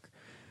dark.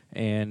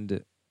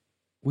 And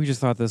we just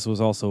thought this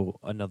was also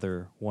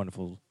another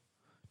wonderful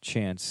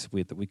chance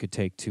that we could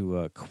take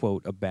to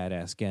quote a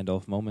badass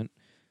Gandalf moment.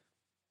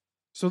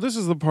 So this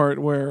is the part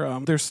where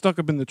they're stuck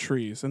up in the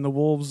trees, and the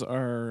wolves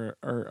are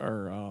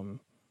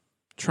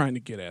trying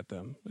to get at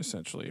them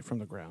essentially from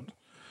the ground.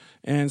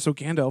 And so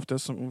Gandalf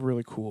does something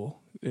really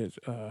cool.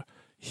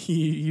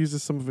 He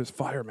uses some of his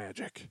fire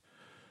magic,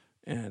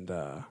 and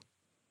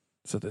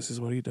so this is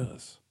what he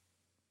does.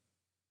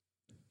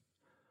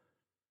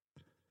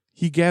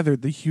 He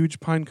gathered the huge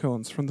pine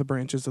cones from the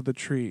branches of the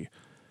tree.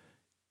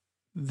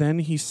 Then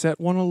he set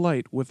one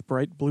alight with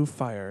bright blue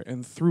fire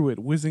and threw it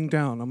whizzing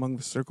down among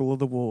the circle of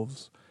the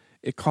wolves.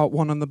 It caught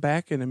one on the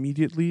back, and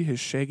immediately his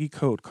shaggy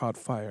coat caught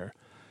fire,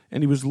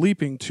 and he was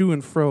leaping to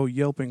and fro,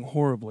 yelping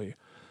horribly.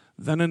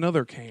 Then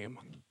another came,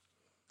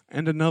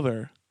 and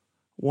another,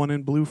 one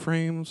in blue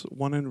frames,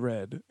 one in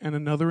red, and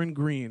another in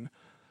green.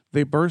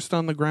 They burst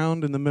on the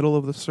ground in the middle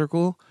of the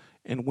circle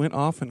and went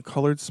off in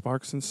colored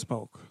sparks and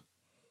smoke.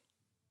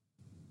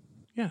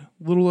 Yeah,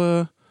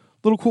 little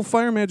cool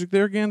fire magic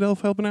there.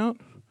 Gandalf helping out.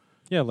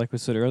 Yeah, like we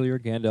said earlier,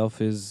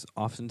 Gandalf is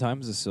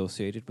oftentimes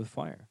associated with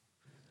fire.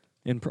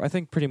 And I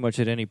think pretty much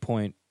at any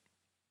point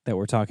that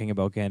we're talking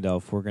about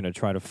Gandalf, we're going to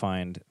try to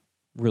find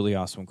really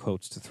awesome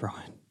quotes to throw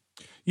in.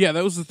 Yeah,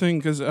 that was the thing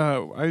because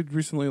I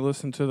recently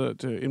listened to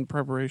in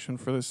preparation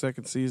for the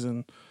second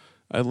season.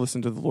 I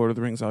listened to the Lord of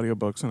the Rings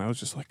audiobooks, and I was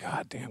just like,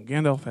 God damn,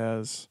 Gandalf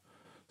has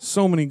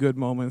so many good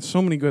moments,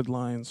 so many good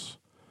lines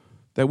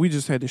that we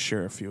just had to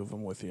share a few of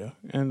them with you,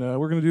 and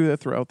we're going to do that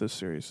throughout this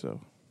series.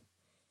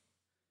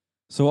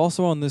 So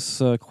also on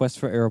this quest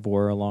for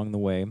Erebor along the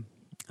way,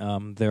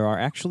 there are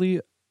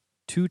actually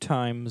 2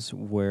 times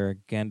where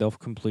Gandalf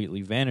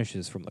completely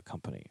vanishes from the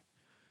company.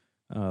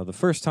 The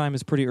first time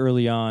is pretty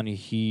early on.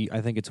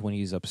 I think it's when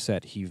he's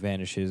upset, he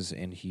vanishes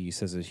and he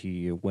says that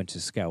he went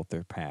to scout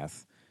their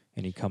path,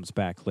 and he comes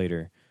back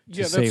later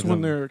to save them. Yeah, that's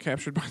when they're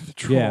captured by the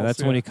trolls. Yeah,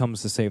 that's when he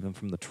comes to save them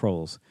from the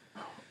trolls.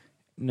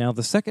 Now,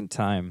 the second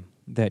time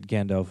that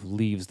Gandalf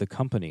leaves the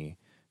company,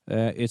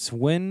 it's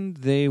when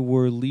they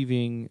were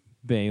leaving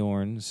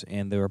Beorn's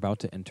and they were about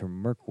to enter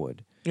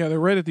Mirkwood. Yeah, they're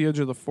right at the edge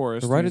of the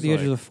forest. They're right at the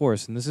edge of the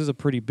forest, and this is a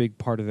pretty big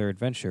part of their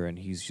adventure, and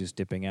he's just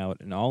dipping out.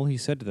 And all he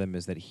said to them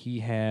is that he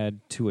had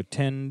to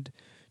attend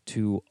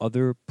to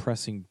other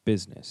pressing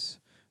business,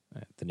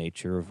 the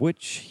nature of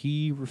which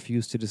he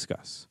refused to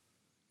discuss.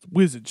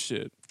 Wizard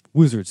shit.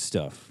 Wizard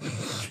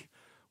stuff.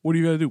 What do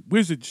you got to do?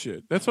 Wizard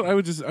shit. That's what I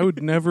would just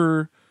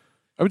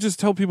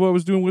tell people I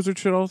was doing wizard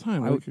shit all the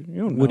time. Like, you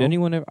don't know. Would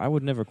anyone ever, I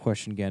would never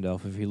question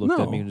Gandalf if he looked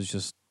at me and was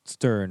just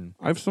stern.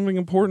 I have something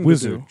important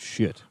Wizard to do.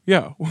 shit.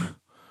 Yeah.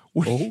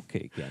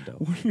 Okay,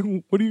 Gandalf.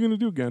 What are you going to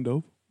do,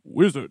 Gandalf?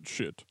 Wizard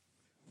shit.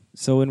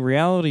 So in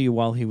reality,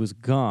 while he was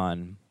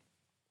gone,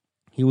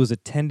 he was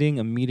attending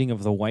a meeting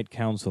of the White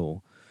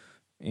Council,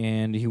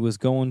 and he was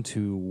going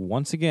to,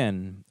 once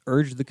again,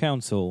 urge the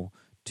council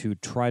to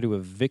try to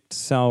evict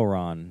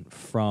Sauron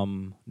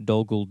from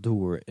Dol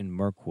Guldur in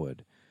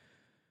Mirkwood,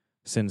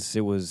 since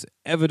it was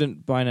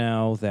evident by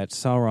now that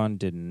Sauron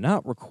did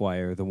not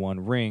require the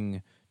One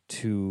Ring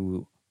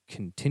to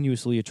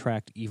continuously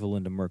attract evil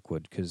into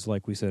Mirkwood, because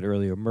like we said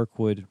earlier,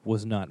 Mirkwood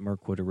was not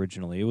Mirkwood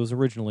originally. It was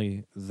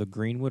originally the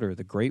Greenwood or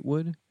the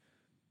Greatwood.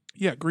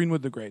 Yeah,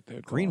 Greenwood the Great.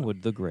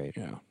 Greenwood the Great.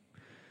 Yeah.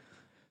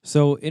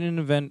 So in an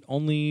event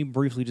only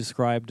briefly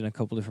described in a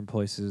couple different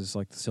places,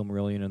 like the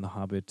Silmarillion and the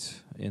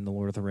Hobbit in the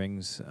Lord of the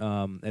Rings,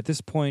 at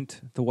this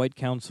point, the White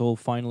Council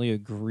finally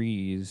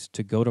agrees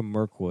to go to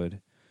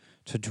Mirkwood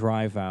to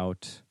drive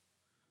out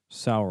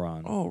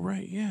Sauron. Oh,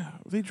 right, yeah.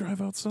 They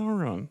drive out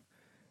Sauron.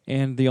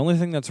 And the only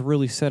thing that's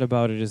really said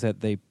about it is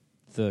that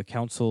the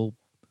council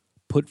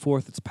put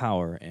forth its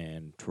power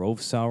and drove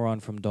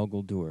Sauron from Dol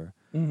Guldur.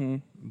 Mm-hmm.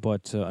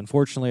 But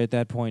unfortunately, at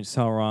that point,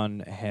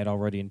 Sauron had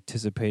already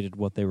anticipated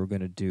what they were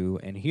going to do,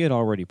 and he had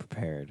already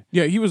prepared.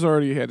 Yeah, he was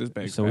already had his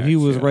bags So packed, he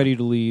was ready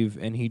to leave,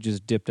 and he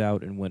just dipped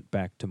out and went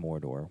back to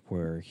Mordor,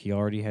 where he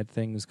already had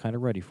things kind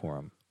of ready for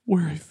him.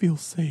 Where I feel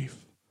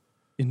safe.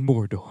 In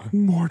Mordor.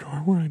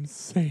 Mordor, where I'm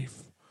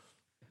safe.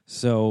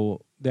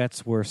 So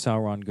that's where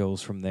Sauron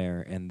goes from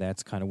there, and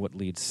that's kind of what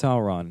leads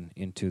Sauron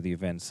into the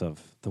events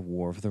of the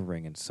War of the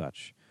Ring and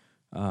such.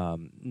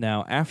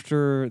 Now,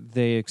 after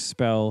they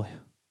expel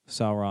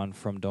Sauron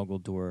from Dol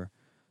Guldur,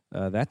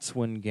 that's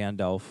when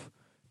Gandalf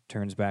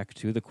turns back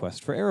to the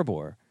quest for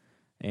Erebor.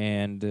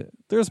 And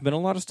there's been a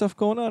lot of stuff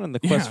going on in the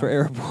quest for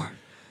Erebor.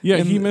 Yeah,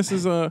 and he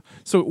misses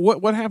so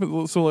what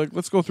happens? So like,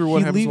 let's go through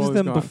what happens. He leaves while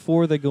them he's gone.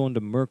 before they go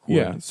into Mirkwood.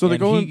 Yeah, so they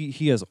go.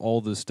 He has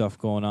all this stuff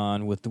going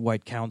on with the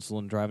White Council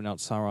and driving out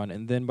Sauron,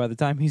 and then by the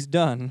time he's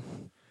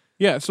done,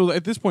 yeah. So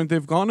at this point,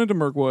 they've gone into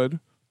Mirkwood.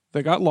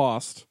 They got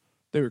lost.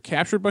 They were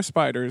captured by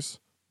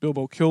spiders.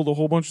 Bilbo killed a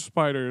whole bunch of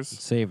spiders.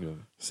 Saved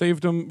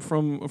them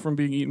from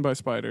being eaten by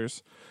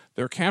spiders.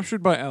 They're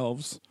captured by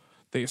elves.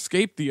 They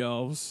escape the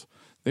elves.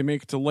 They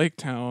make it to Lake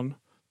Town.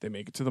 They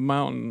make it to the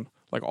mountain.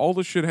 Like, all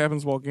this shit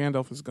happens while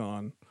Gandalf is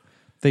gone.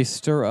 They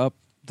stir up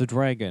the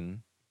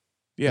dragon.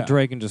 Yeah. The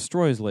dragon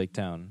destroys Lake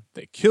Town.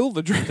 They kill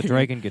the dragon. The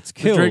dragon gets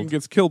killed. The dragon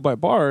gets killed by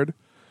Bard.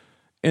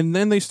 And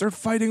then they start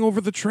fighting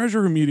over the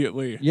treasure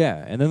immediately.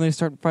 Yeah, and then they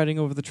start fighting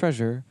over the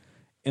treasure.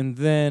 And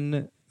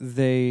then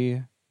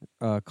they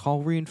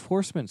call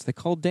reinforcements. They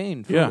call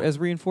Dane as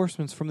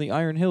reinforcements from the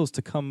Iron Hills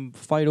to come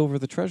fight over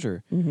the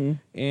treasure. Mm-hmm.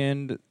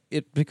 And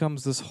it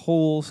becomes this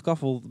whole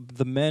scuffle.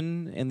 The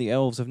men and the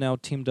elves have now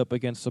teamed up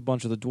against a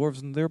bunch of the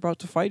dwarves, and they're about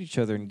to fight each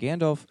other. And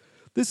Gandalf,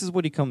 this is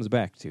what he comes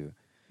back to.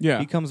 Yeah.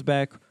 He comes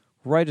back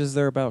right as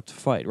they're about to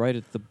fight, right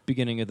at the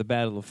beginning of the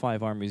Battle of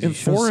Five Armies. And he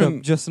shows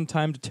up just in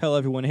time to tell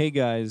everyone, hey,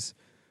 guys,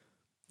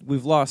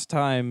 we've lost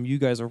time. You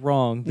guys are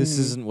wrong. This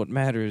isn't what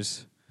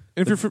matters.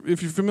 And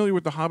if you're familiar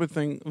with the Hobbit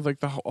thing, like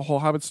the whole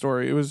Hobbit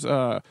story, it was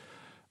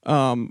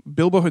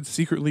Bilbo had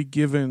secretly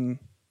given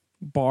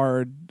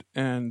Bard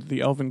and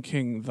the Elven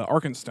King the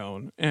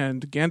Arkenstone,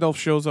 and Gandalf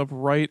shows up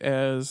right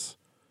as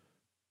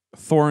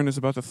Thorin is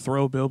about to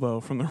throw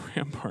Bilbo from the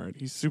rampart.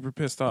 He's super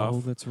pissed off. Oh,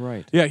 that's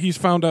right. Yeah, he's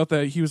found out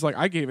that he was like,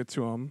 I gave it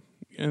to him,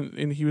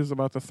 and he was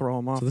about to throw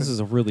him off. So this is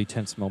a really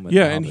tense moment.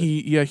 Yeah, and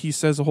he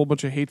says a whole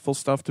bunch of hateful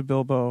stuff to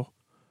Bilbo.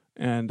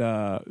 and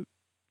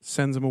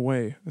sends him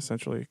away,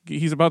 essentially.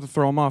 He's about to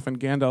throw him off, and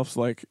Gandalf's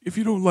like, if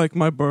you don't like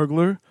my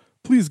burglar,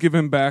 please give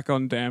him back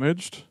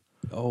undamaged.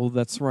 Oh,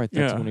 that's right.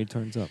 That's Yeah. when he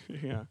turns up.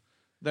 Yeah.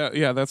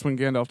 That's when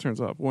Gandalf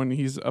turns up, when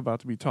he's about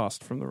to be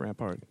tossed from the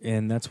rampart.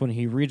 And that's when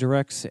he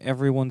redirects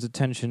everyone's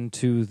attention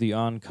to the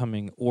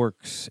oncoming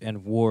orcs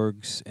and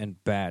wargs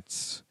and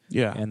bats.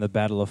 Yeah. And the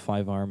Battle of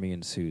Five Army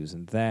ensues.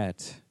 And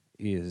that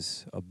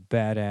is a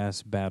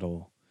badass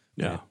battle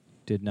that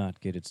did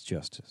not get its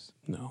justice.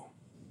 No.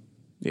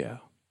 Yeah.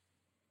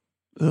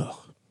 Ugh.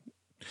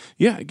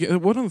 Yeah,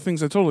 one of the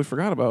things I totally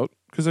forgot about,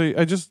 because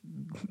I just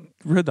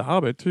read The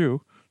Hobbit,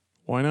 too.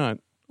 Why not?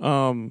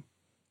 Gandalf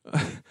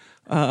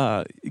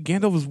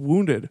was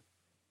wounded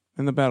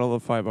in the Battle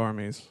of Five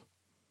Armies.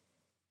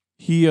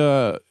 He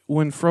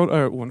when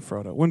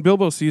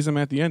Bilbo sees him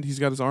at the end, he's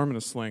got his arm in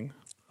a sling.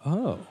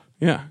 Oh.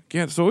 Yeah.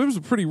 So it was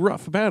a pretty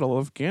rough battle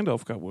if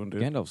Gandalf got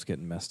wounded. Gandalf's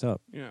getting messed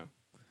up. Yeah.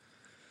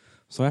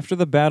 So after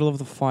the Battle of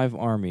the Five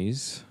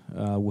Armies,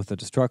 with the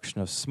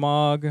destruction of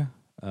Smaug,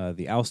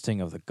 the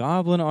ousting of the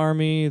Goblin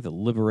Army, the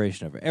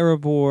liberation of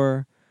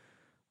Erebor,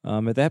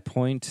 at that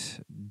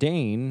point,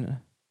 Dane,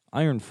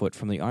 Ironfoot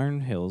from the Iron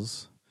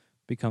Hills,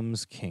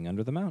 becomes king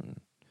under the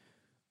mountain.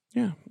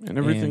 Yeah, and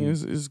everything And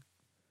is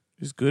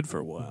good for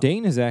a while.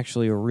 Dane is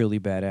actually a really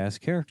badass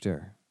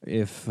character.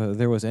 If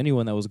there was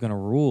anyone that was going to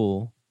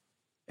rule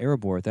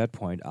Erebor at that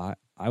point, I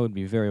would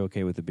be very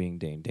okay with it being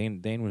Dane.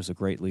 Dane was a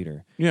great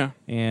leader. Yeah.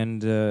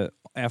 And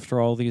after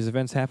all these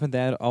events happened,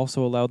 that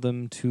also allowed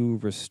them to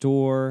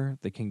restore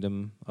the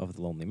kingdom of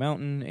the Lonely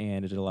Mountain,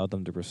 and it allowed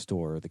them to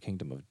restore the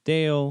kingdom of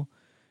Dale.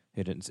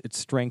 It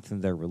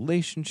strengthened their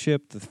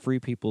relationship, the free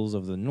peoples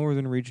of the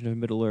northern region of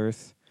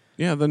Middle-earth.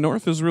 Yeah, the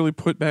North is really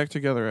put back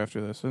together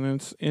after this, and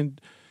it's in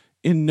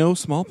no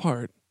small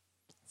part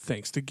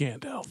thanks to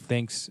Gandalf.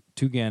 Thanks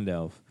to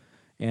Gandalf.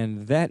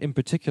 And that in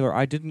particular,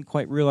 I didn't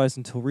quite realize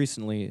until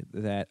recently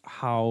that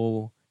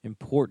how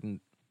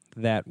important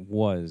that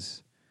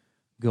was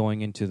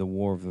going into the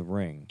War of the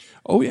Ring.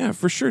 Oh yeah,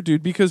 for sure,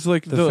 dude. Because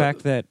like The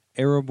fact that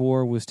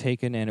Erebor was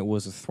taken and it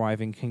was a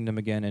thriving kingdom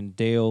again, and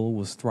Dale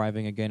was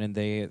thriving again, and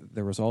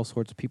there was all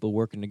sorts of people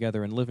working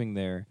together and living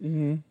there.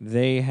 Mm-hmm.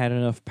 They had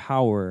enough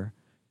power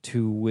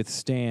to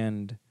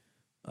withstand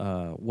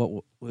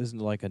what was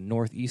like a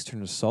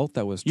northeastern assault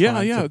that was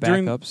trying to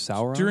back up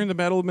Sauron. During the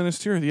Battle of Minas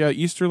Tirith,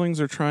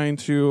 Easterlings are trying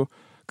to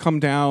come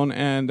down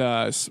and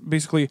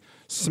basically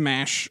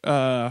smash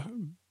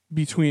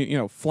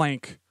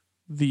flank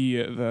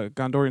the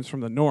Gondorians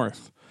from the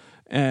north.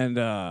 And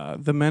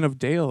the men of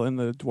Dale and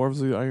the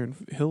Dwarves of the Iron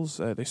Hills,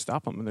 they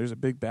stop them, and there's a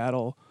big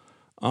battle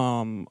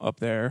up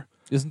there.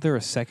 Isn't there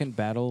a second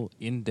battle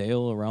in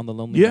Dale around the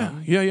Lonely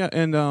Mountain? Yeah.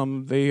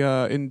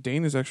 And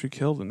Dane is actually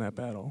killed in that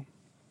battle.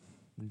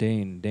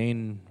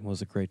 Dane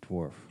was a great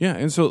dwarf. Yeah,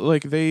 and so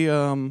like they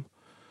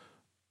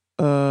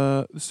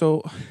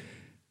so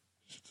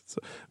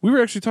we were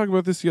actually talking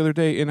about this the other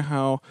day in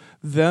how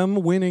them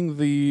winning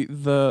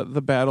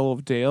the Battle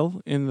of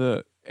Dale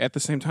at the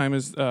same time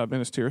as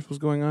Minas Tirith was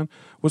going on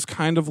was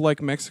kind of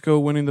like Mexico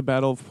winning the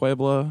Battle of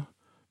Puebla,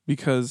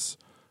 because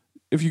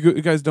if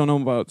you guys don't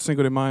know about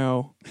Cinco de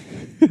Mayo,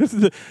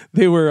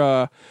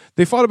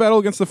 they fought a battle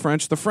against the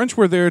French. The French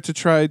were there to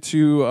try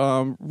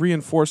to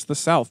reinforce the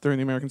South during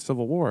the American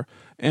Civil War,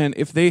 and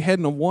if they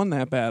hadn't have won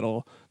that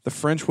battle, the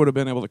French would have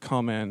been able to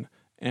come in,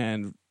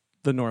 and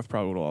the North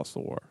probably would have lost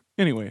the war.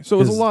 Anyway, so it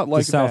was a lot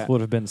like the South that.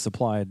 would have been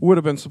supplied by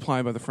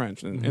the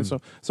French,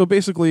 and so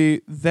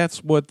basically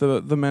that's what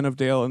the men of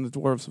Dale and the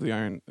Dwarves of the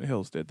Iron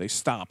Hills did. They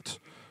stopped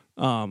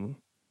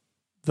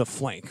the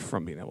flank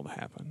from being able to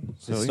happen.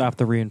 to stop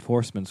the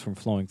reinforcements from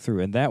flowing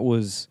through, and that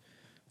was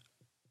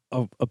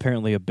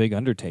apparently a big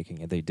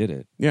undertaking, and they did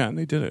it. Yeah, and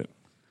they did it.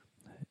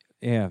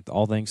 Yeah,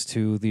 all thanks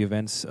to the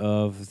events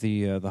of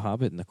the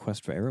Hobbit and the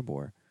quest for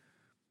Erebor.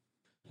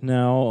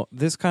 Now,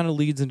 this kind of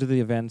leads into the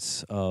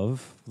events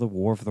of the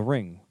War of the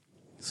Ring,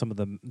 some of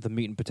the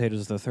meat and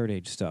potatoes of the Third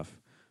Age stuff.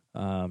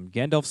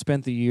 Gandalf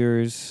spent the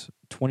years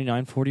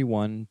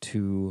 2941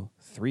 to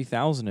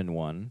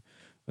 3001,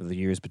 the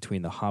years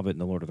between the Hobbit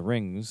and the Lord of the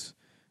Rings.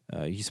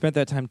 He spent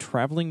that time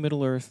traveling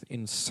Middle-earth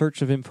in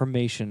search of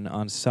information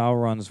on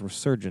Sauron's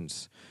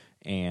resurgence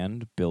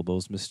and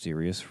Bilbo's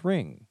mysterious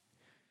ring.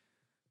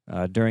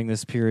 During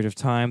this period of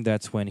time,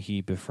 that's when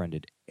he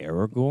befriended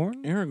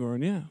Aragorn.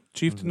 Aragorn, yeah.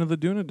 Chieftain of the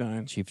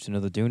Dunedain. Chieftain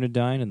of the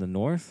Dunedain in the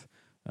north.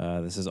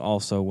 This is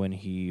also when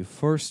he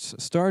first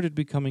started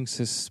becoming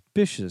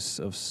suspicious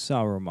of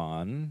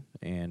Saruman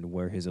and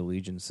where his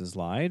allegiances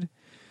lied.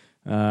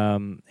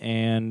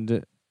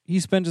 And he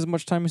spent as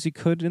much time as he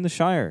could in the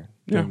Shire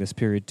during this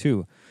period,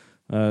 too,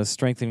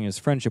 strengthening his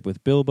friendship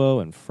with Bilbo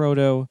and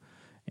Frodo,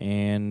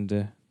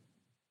 and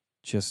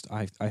just,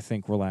 I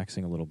think,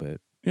 relaxing a little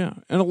bit. Yeah,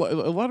 and a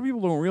lot of people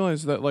don't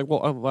realize that, a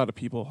lot of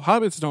people,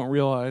 hobbits don't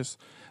realize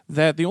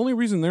that the only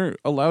reason they're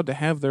allowed to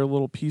have their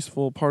little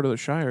peaceful part of the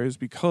Shire is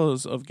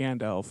because of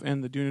Gandalf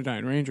and the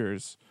Dunedain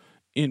Rangers,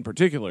 in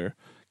particular,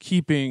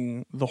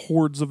 keeping the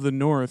hordes of the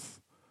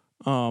North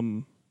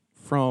from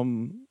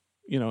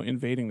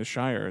invading the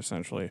Shire,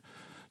 essentially.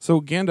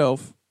 So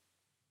Gandalf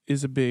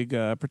is a big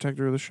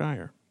protector of the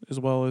Shire, as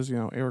well as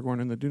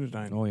Aragorn and the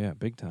Dunedain. Oh yeah,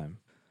 big time.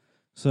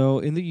 So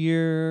in the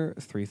year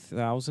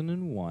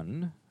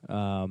 3001,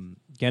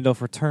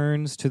 Gandalf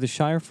returns to the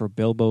Shire for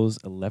Bilbo's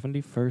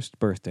 11st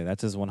birthday.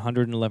 That's his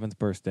 111th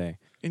birthday.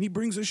 And he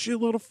brings a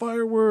shitload of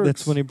fireworks.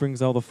 That's when he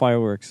brings all the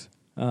fireworks.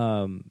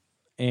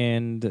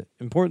 And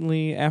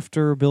importantly,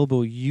 after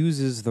Bilbo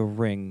uses the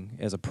ring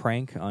as a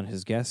prank on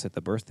his guests at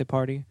the birthday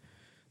party,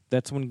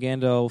 that's when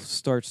Gandalf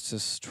starts to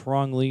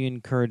strongly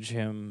encourage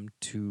him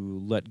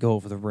to let go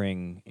of the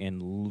ring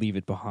and leave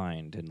it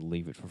behind and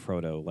leave it for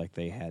Frodo like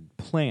they had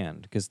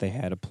planned, because they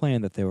had a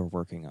plan that they were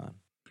working on.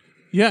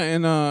 Yeah,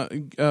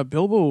 and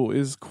Bilbo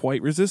is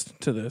quite resistant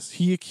to this.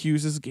 He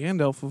accuses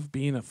Gandalf of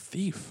being a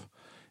thief,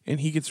 and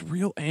he gets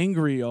real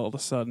angry all of a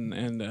sudden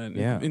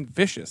and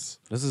vicious.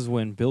 This is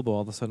when Bilbo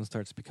all of a sudden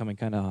starts becoming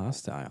kind of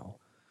hostile.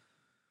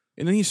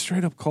 And then he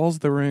straight up calls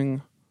the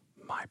ring,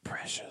 "My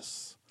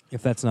precious."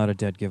 If that's not a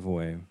dead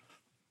giveaway.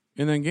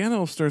 And then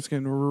Gandalf starts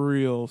getting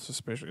real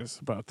suspicious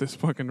about this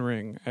fucking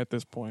ring at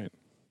this point.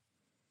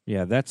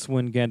 Yeah, that's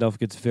when Gandalf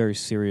gets very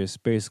serious,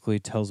 basically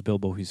tells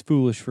Bilbo he's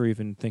foolish for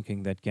even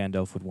thinking that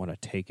Gandalf would want to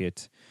take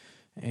it,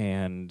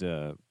 and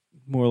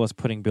more or less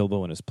putting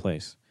Bilbo in his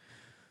place.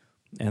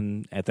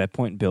 And at that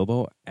point,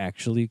 Bilbo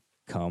actually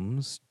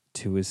comes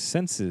to his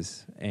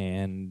senses,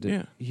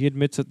 and he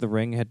admits that the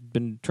ring had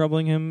been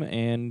troubling him,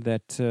 and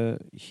that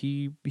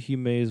he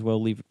may as well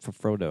leave it for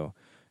Frodo.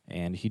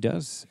 And he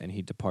does, and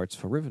he departs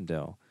for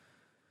Rivendell.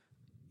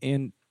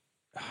 And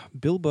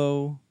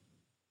Bilbo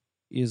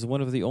is one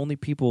of the only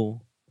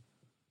people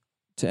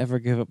to ever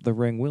give up the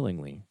ring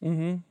willingly.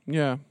 Mm-hmm.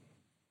 Yeah.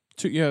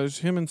 There's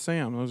him and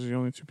Sam. Those are the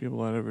only two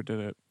people that ever did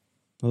it.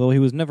 Although he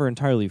was never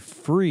entirely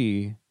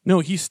free. No,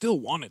 he still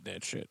wanted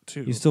that shit,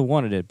 too. He still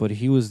wanted it, but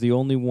he was the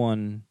only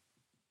one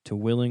to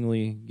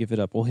willingly give it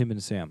up. Well, him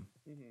and Sam.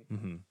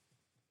 Mm-hmm.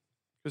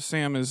 Because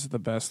Sam is the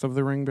best of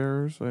the ring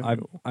bearers.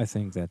 I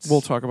think that's... We'll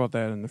talk about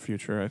that in the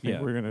future. I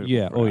think we're going to...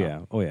 Yeah, oh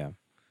yeah.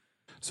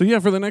 So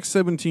for the next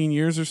 17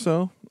 years or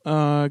so,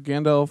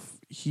 Gandalf,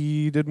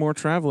 he did more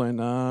traveling,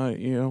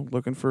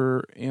 looking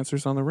for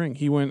answers on the ring.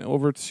 He went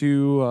over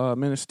to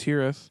Minas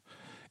Tirith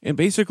and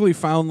basically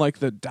found,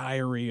 the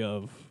diary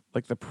of,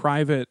 the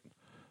private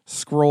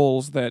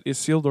scrolls that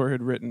Isildur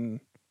had written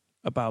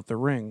about the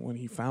ring when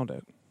he found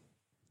it.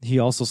 He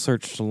also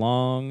searched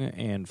long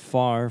and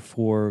far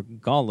for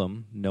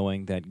Gollum,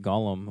 knowing that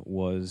Gollum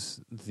was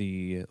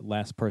the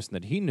last person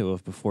that he knew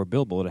of before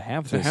Bilbo to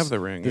have the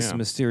ring, this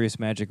mysterious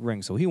magic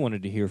ring. So he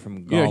wanted to hear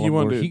from Gollum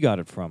where he got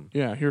it from.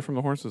 Yeah, hear from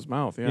the horse's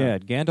mouth. Yeah,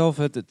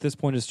 Gandalf at this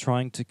point is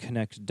trying to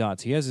connect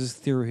dots. He has his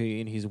theory,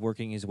 and he's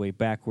working his way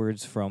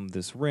backwards from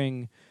this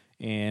ring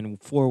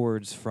and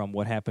forwards from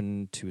what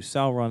happened to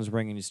Sauron's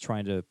ring, and he's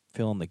trying to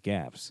fill in the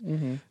gaps.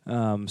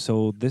 Mm-hmm.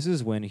 So this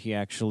is when he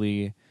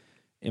actually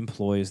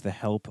employs the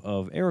help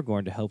of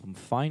Aragorn to help him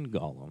find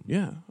Gollum.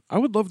 Yeah, I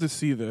would love to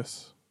see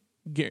this.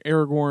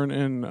 Aragorn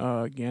and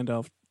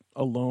Gandalf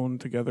alone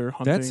together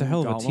hunting. That's a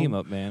hell of Gollum. A team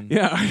up, man.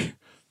 Yeah.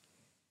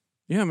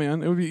 Yeah,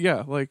 man. It would be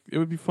it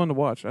would be fun to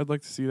watch. I'd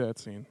like to see that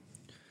scene.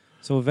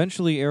 So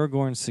eventually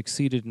Aragorn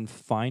succeeded in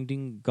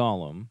finding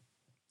Gollum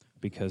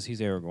because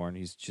he's Aragorn.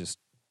 He's just...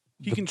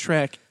 He can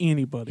track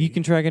anybody. He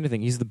can track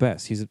anything. He's the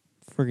best. He's a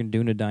friggin'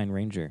 Dunedain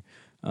Ranger.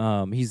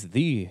 He's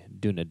the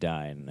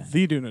Dunedain.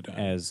 The Dunedain.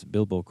 As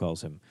Bilbo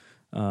calls him.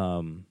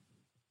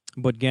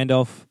 But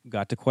Gandalf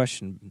got to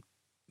question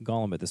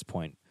Gollum at this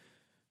point.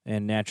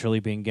 And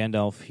naturally, being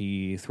Gandalf,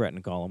 he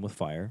threatened Gollum with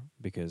fire,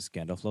 because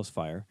Gandalf loves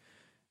fire.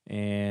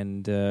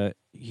 And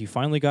he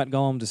finally got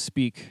Gollum to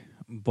speak,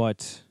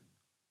 but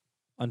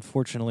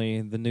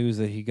unfortunately, the news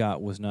that he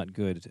got was not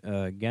good.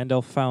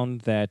 Gandalf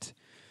found that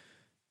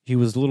he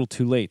was a little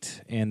too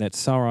late, and that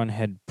Sauron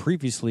had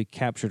previously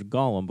captured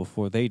Gollum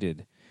before they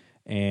did,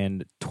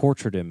 and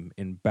tortured him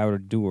in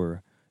Barad-dûr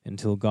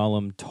until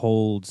Gollum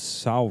told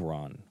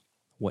Sauron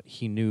what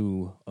he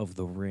knew of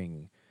the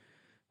ring.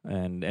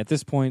 And at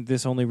this point,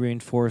 this only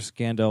reinforced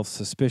Gandalf's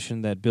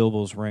suspicion that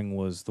Bilbo's ring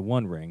was the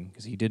One Ring,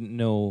 because he didn't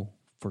know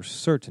for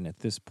certain at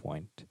this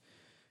point.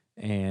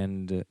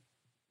 And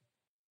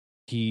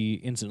he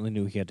instantly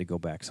knew he had to go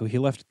back. So he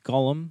left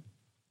Gollum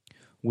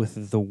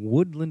with the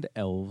woodland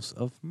elves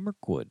of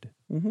Mirkwood,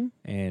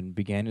 and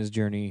began his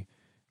journey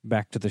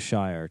back to the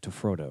Shire to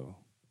Frodo.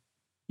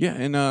 Yeah,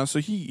 and so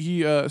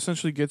he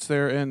essentially gets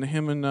there, and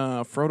him and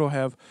Frodo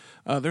have...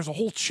 there's a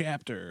whole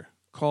chapter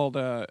called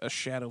A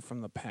Shadow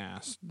from the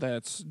Past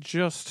that's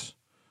just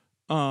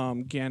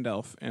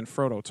Gandalf and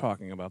Frodo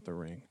talking about the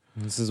ring.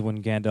 This is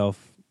when Gandalf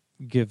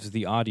gives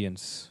the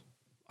audience,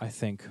 I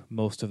think,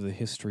 most of the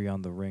history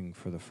on the ring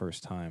for the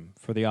first time.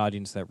 For the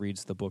audience that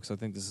reads the books, I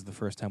think this is the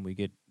first time we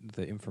get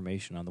the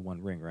information on the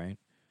One Ring, right?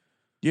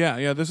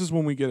 Yeah, this is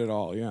when we get it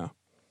all, yeah.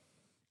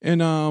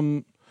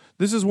 And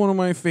this is one of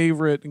my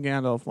favorite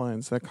Gandalf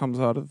lines that comes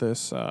out of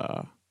this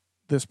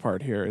this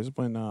part here, is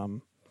when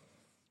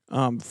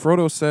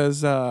Frodo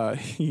says,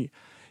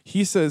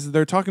 he says,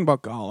 they're talking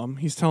about Gollum.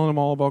 He's telling them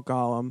all about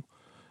Gollum.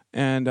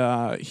 And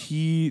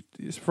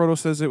Frodo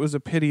says it was a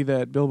pity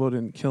that Bilbo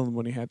didn't kill him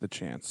when he had the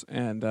chance.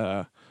 And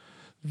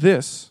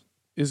This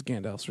is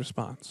Gandalf's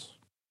response.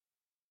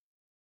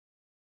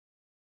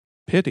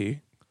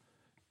 Pity?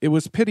 It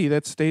was pity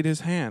that stayed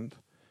his hand.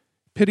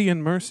 Pity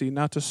and mercy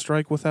not to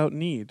strike without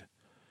need.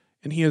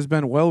 And he has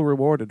been well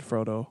rewarded,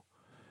 Frodo.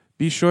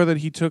 Be sure that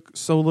he took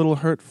so little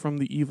hurt from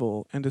the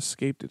evil and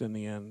escaped it in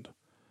the end,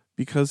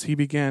 because he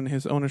began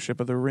his ownership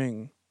of the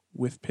ring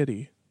with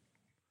pity.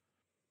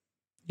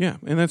 Yeah,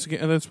 and that's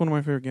one of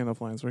my favorite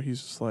Gandalf lines, where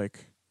he's just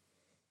like,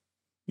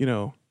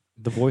 The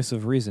voice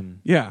of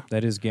reason. yeah,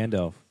 That is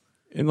Gandalf.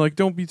 and like,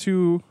 don't be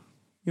too,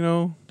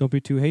 Don't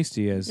be too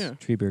hasty, as Yeah.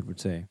 Treebeard would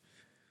say.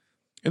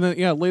 And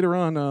then later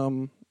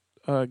on,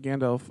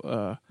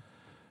 Gandalf,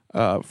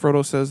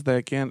 Frodo says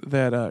that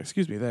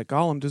that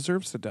Gollum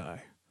deserves to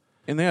die,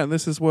 and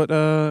this is what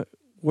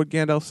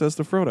Gandalf says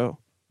to Frodo.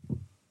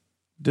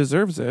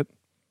 Deserves it?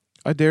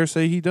 I dare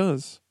say he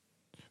does.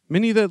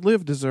 Many that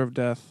live deserve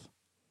death,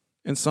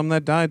 and some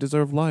that die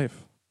deserve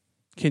life.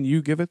 Can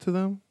you give it to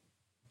them?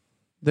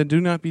 Then do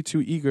not be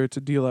too eager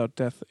to deal out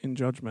death in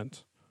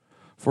judgment,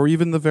 for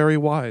even the very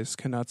wise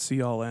cannot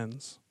see all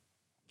ends.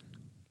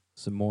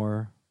 Some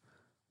more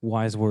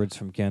wise words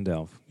from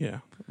Gandalf. Yeah,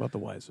 about the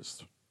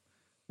wisest.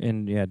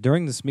 And yeah,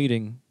 during this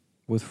meeting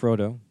with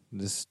Frodo,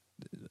 this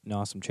an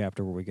awesome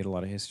chapter where we get a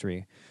lot of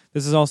history.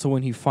 This is also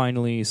when he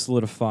finally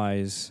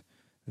solidifies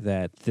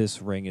that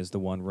this ring is the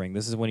One Ring.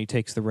 This is when he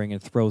takes the ring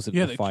and throws it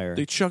in the fire.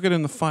 They chuck it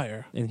in the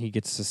fire. And he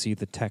gets to see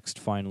the text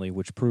finally,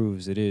 which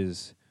proves it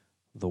is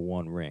the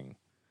One Ring.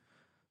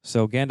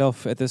 So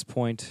Gandalf, at this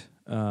point,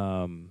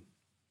 Gandalf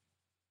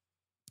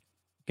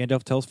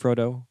tells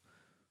Frodo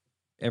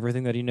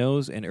everything that he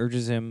knows and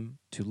urges him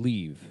to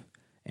leave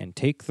and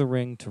take the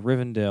ring to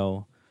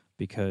Rivendell,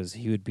 because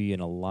he would be in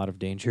a lot of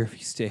danger if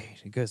he stayed.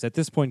 Because at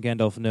this point,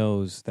 Gandalf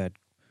knows that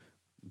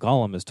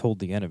Gollum has told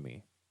the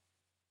enemy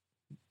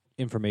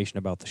information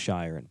about the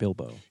Shire and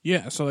Bilbo.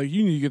 Yeah, so like,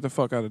 you need to get the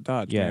fuck out of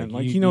Dodge, Yeah, man.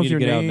 Like, you he knows need to your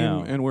get out name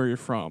now. and where you're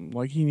from.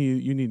 Like, you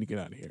need to get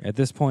out of here. At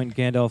this point,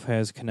 Gandalf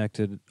has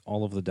connected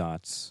all of the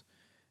dots,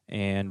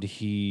 and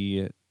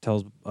he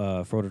tells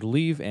Frodo to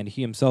leave, and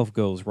he himself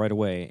goes right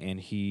away,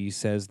 and he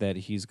says that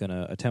he's going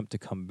to attempt to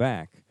come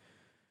back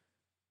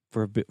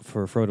for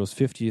Frodo's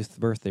 50th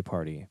birthday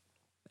party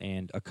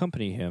and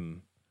accompany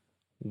him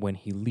when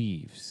he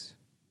leaves.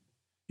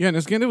 Yeah, and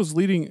as Gandalf was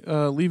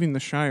leaving the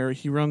Shire,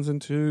 he runs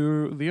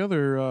into the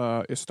other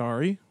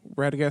Istari,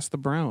 Radagast the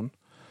Brown.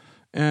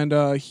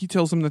 And he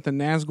tells him that the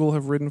Nazgul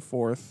have ridden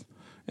forth,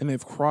 and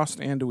they've crossed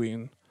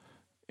Anduin,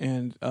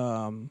 and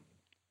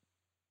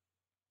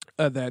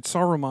that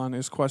Saruman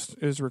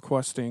is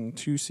requesting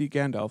to see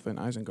Gandalf in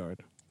Isengard.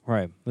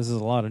 Right. This is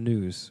a lot of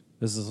news.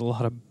 This is a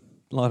lot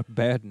of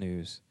bad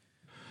news.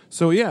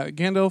 So yeah,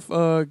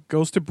 Gandalf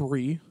goes to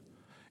Bree,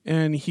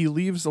 and he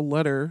leaves a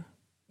letter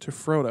to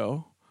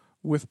Frodo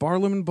with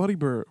Barlaam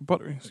Butterbur,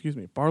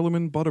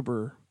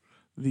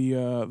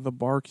 the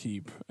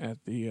barkeep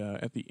at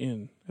the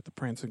inn at the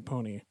Prancing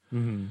Pony,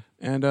 and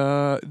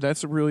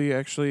that's really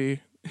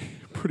actually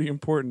pretty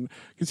important,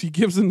 because he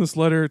gives him this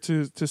letter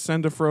to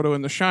send to Frodo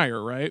in the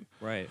Shire, right?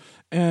 Right.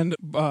 And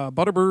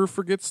Butterbur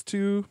forgets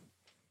to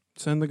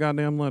send the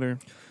goddamn letter.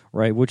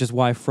 Right, which is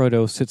why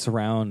Frodo sits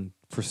around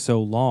for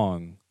so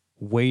long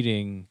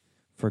waiting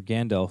for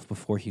Gandalf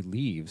before he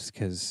leaves,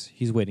 because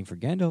he's waiting for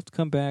Gandalf to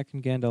come back,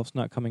 and Gandalf's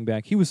not coming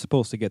back. He was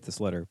supposed to get this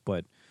letter,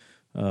 but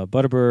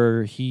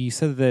Butterbur, he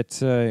said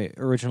that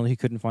originally he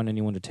couldn't find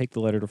anyone to take the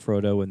letter to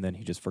Frodo, and then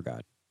he just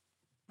forgot.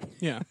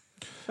 Yeah.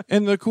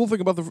 And the cool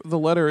thing about the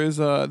letter is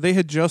they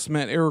had just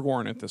met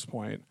Aragorn at this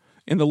point,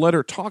 and the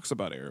letter talks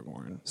about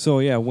Aragorn. So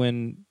yeah,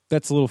 when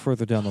that's a little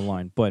further down the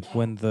line, but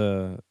when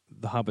the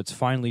hobbits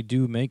finally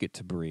do make it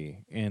to Bree,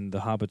 and the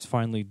hobbits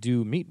finally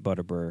do meet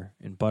Butterbur,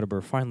 and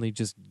Butterbur finally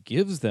just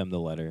gives them the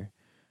letter,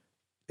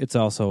 it's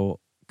also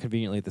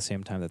conveniently at the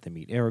same time that they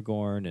meet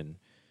Aragorn, and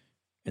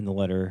in the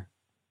letter,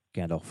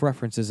 Gandalf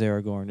references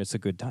Aragorn. It's a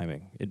good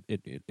timing.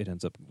 It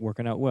ends up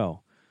working out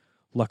well,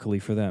 luckily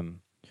for them.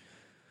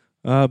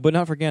 But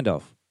not for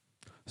Gandalf.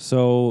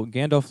 So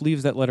Gandalf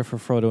leaves that letter for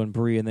Frodo and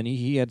Bree, and then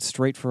he heads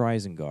straight for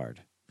Isengard.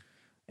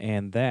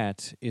 And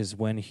that is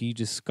when he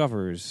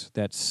discovers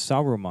that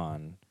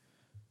Saruman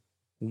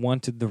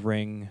wanted the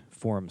ring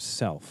for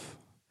himself.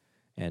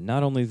 And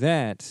not only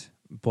that,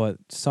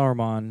 but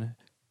Saruman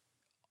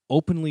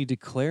openly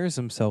declares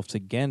himself to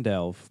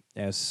Gandalf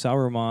as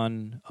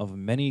Saruman of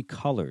many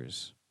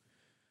colors,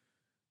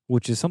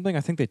 which is something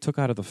I think they took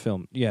out of the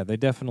film. Yeah, they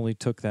definitely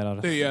took that out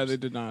of the film. Yeah, they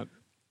did not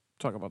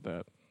talk about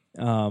that.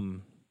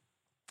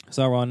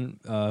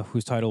 Sauron,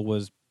 whose title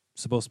was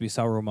supposed to be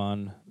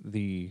Saruman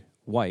the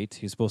White,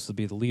 he's supposed to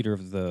be the leader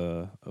of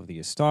the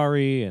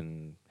Istari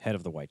and head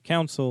of the White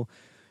Council,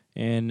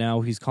 and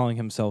now he's calling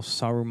himself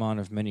Saruman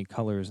of many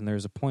colors. And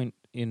there's a point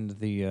in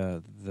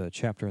the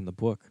chapter in the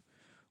book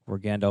where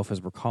Gandalf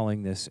is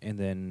recalling this, and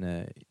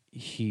then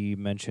he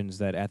mentions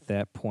that at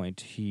that point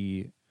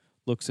he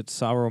looks at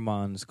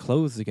Saruman's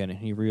clothes again, and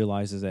he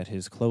realizes that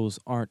his clothes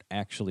aren't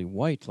actually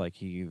white like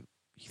he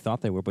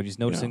thought they were, but he's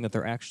noticing that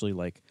they're actually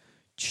like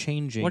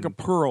changing, like a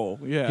pearl.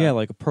 Yeah, yeah,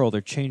 like a pearl.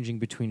 They're changing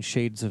between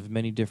shades of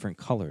many different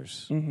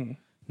colors. Mm-hmm.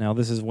 Now,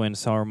 this is when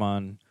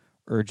Saruman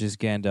urges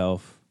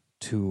Gandalf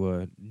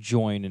to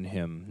join in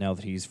him. Now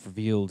that he's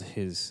revealed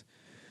his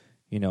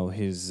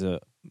motives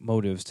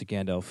to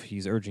Gandalf,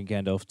 he's urging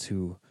Gandalf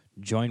to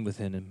join with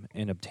him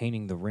in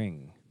obtaining the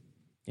ring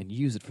and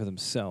use it for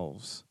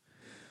themselves.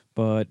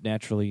 But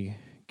naturally,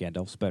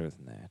 Gandalf's better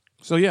than that.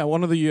 So yeah,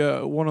 one of the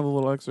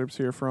little excerpts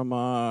here from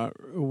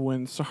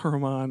when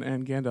Saruman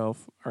and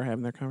Gandalf are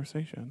having their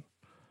conversation.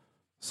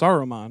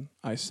 Saruman,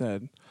 I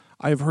said,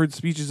 I have heard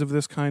speeches of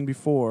this kind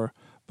before,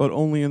 but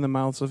only in the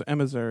mouths of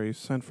emissaries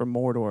sent from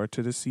Mordor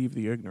to deceive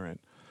the ignorant.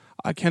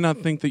 I cannot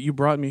think that you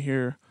brought me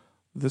here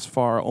this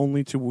far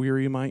only to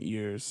weary my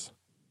ears.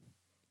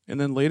 And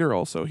then later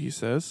also he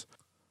says,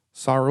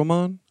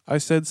 Saruman, I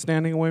said,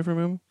 standing away from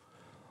him,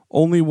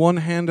 only one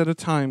hand at a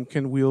time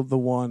can wield the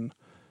one,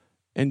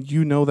 and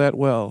you know that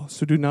well,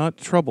 so do not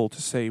trouble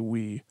to say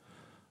we.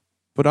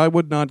 But I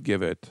would not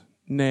give it,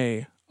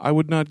 nay, I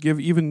would not give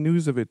even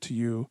news of it to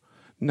you,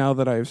 now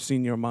that I have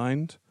seen your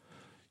mind.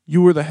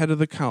 You were the head of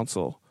the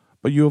council,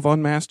 but you have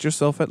unmasked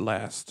yourself at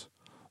last.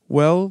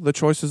 Well, the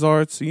choices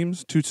are, it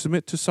seems, to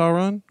submit to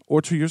Sauron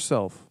or to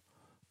yourself.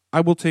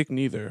 I will take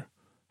neither.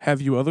 Have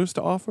you others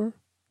to offer?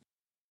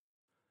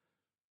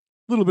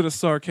 A little bit of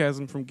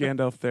sarcasm from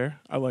Gandalf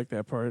there. I like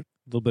that part. A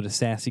little bit of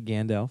sassy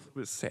Gandalf. A little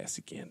bit of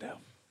sassy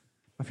Gandalf.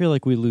 I feel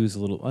like we lose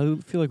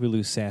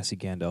sassy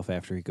Gandalf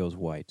after he goes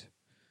white.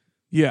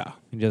 Yeah.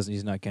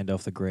 He's not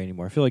Gandalf the Grey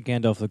anymore. I feel like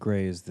Gandalf the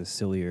Grey is the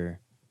sillier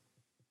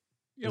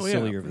of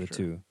the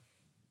two.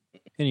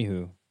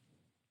 Anywho,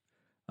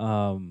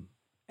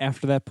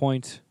 after that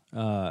point,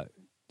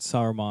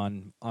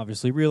 Saruman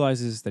obviously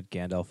realizes that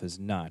Gandalf is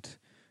not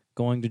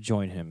going to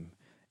join him,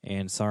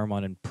 and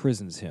Saruman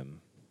imprisons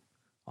him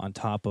on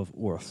top of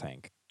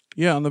Orthanc.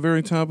 Yeah, on the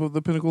very top of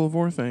the pinnacle of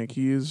Orthanc,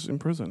 he is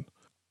imprisoned.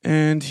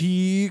 And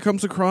he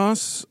comes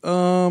across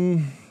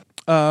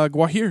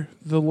Gwaihir,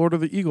 the Lord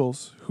of the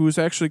Eagles, who is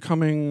actually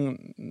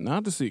coming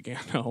not to see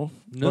Gandalf.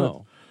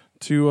 No.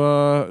 To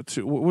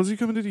what was he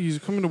coming to do? He's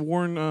coming to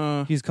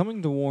warn... He's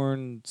coming to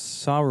warn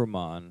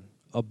Saruman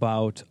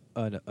about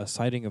a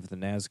sighting of the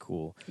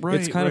Nazgul. Right,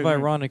 it's kind of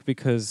ironic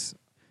because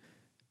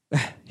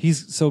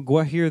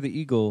Gwaihir the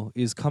Eagle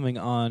is coming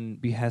on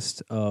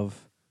behest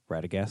of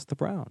Radagast the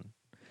Brown.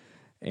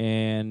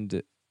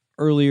 And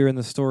earlier in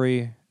the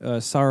story,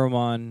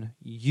 Saruman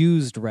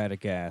used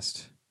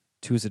Radagast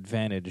to his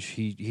advantage.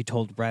 He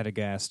told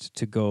Radagast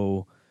to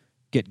go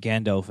get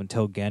Gandalf and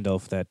tell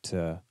Gandalf that,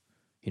 I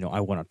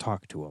want to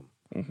talk to him.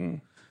 Mm-hmm.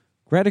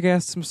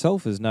 Radagast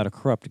himself is not a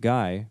corrupt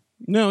guy.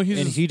 No,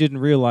 he didn't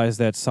realize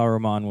that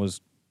Saruman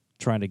was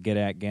trying to get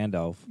at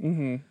Gandalf.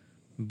 Mm-hmm.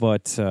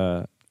 But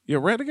yeah,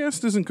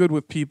 Radagast isn't good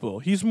with people.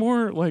 He's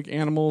more like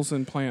animals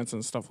and plants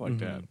and stuff like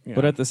that. Yeah.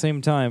 But at the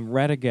same time,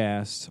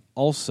 Radagast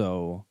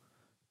also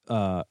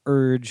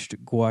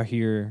urged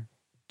Gwaihir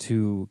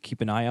to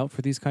keep an eye out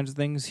for these kinds of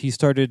things. He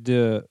started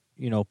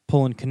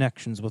pulling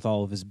connections with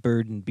all of his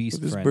bird and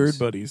beast with friends. His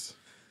bird buddies.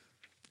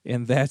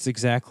 And that's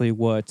exactly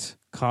what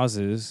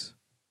causes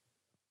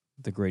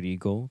the Great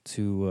Eagle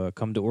to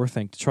come to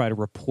Orthanc to try to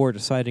report a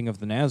sighting of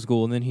the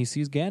Nazgul, and then he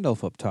sees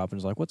Gandalf up top and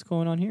is like, what's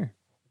going on here?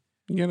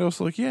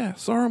 Gandalf's like, yeah,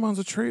 Saruman's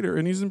a traitor,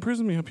 and he's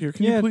imprisoned me up here.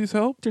 Can you please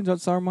help? Turns out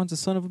Saruman's a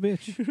son of a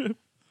bitch.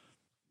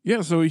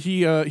 Yeah, so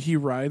he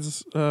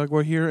rides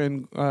Gwaihir,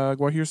 and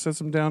Gwaihir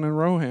sets him down in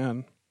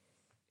Rohan,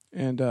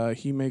 and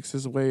he makes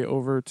his way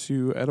over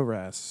to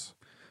Edoras.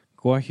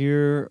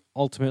 Gwaihir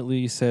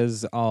ultimately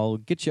says, I'll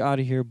get you out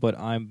of here, but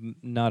I'm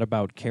not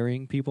about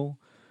carrying people.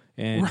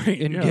 And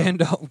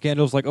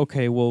Gandalf's like,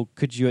 okay, well,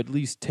 could you at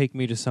least take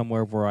me to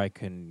somewhere where I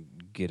can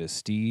get a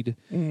steed?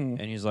 Mm-hmm.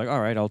 And he's like, all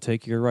right, I'll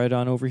take you right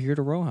on over here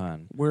to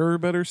Rohan. Where are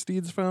better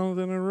steeds found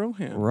than in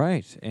Rohan?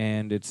 Right,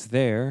 and it's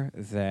there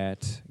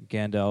that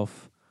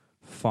Gandalf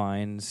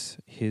finds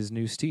his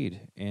new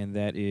steed, and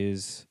that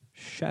is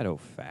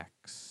Shadowfax.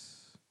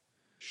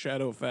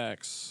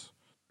 Shadowfax,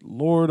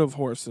 Lord of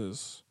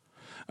Horses.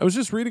 I was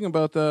just reading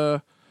about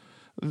the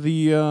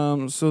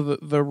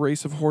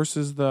race of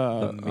horses,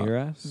 the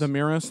Miras? The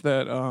Miras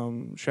that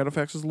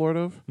Shadowfax is lord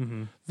of.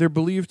 Mm-hmm. They're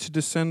believed to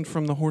descend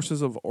from the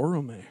horses of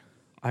Orome.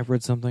 I've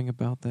read something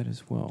about that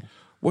as well.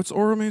 What's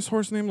Orome's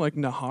horse name? Like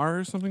Nahar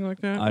or something like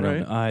that? I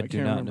don't know. I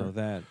do not know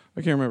that.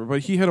 I can't remember,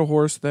 but he had a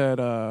horse that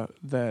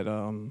had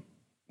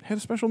a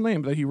special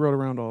name that he rode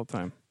around all the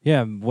time.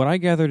 Yeah, what I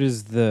gathered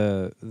is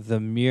the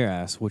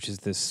Miras, which is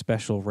this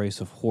special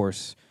race of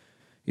horse,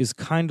 is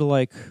kind of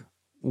like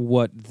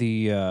what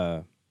the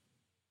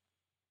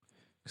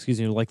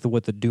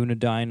what the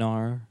Dunedain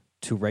are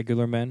to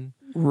regular men.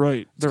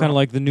 Right. It's kind of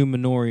like the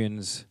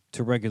Númenóreans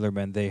to regular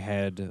men. They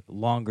had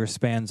longer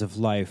spans of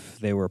life.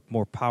 They were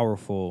more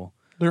powerful.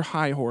 They're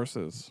high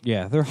horses.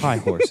 Yeah, they're high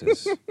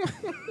horses.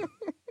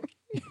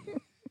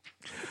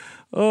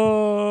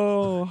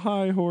 Oh,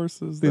 high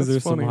horses. These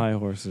That's are funny. some high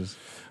horses.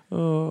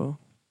 Oh.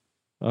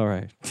 All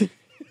right. That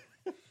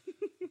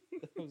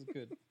was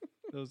good.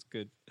 That was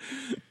good.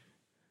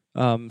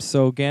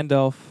 So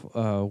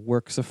Gandalf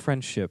works a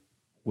friendship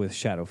with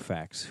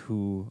Shadowfax,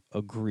 who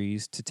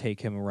agrees to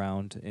take him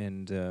around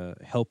and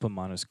help him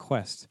on his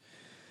quest.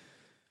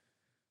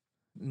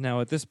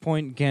 Now, at this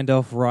point,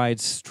 Gandalf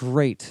rides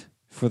straight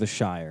for the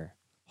Shire,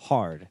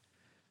 hard,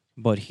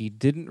 but he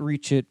didn't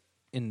reach it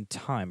in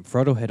time.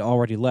 Frodo had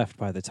already left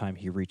by the time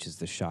he reaches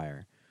the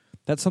Shire.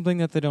 That's something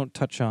that they don't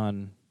touch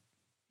on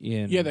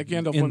in That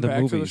Gandalf in went the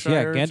back to the movies.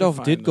 Shire to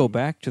Gandalf did find go them.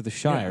 back to the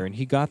Shire, Yeah. and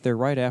he got there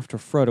right after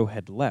Frodo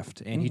had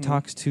left. And he Mhm.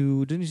 talks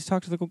to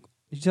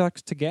he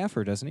talks to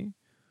Gaffer, doesn't he?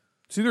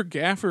 It's either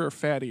Gaffer or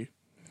Fatty.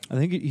 I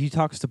think he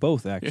talks to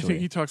both I think actually.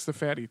 he talks to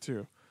Fatty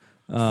too.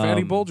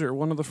 Fatty Um, Bulger,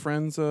 one of the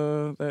friends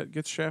that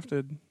gets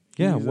shafted.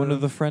 Yeah, He's, one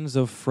of the friends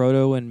of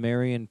Frodo and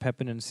Merry and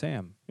Pippin and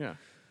Sam. Yeah.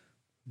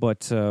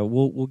 But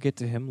we'll get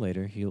to him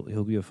later.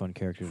 He'll be a fun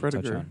character to touch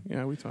Frediger. on.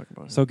 Yeah, we talk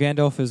about it. So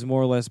Gandalf is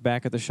more or less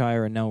back at the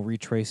Shire and now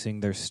retracing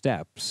their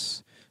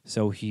steps.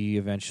 So he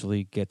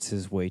eventually gets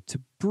his way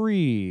to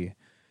Bree,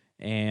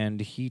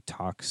 and he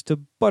talks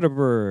to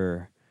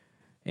Butterbur,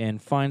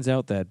 and finds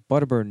out that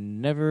Butterbur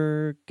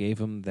never gave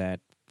him that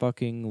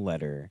fucking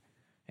letter,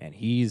 and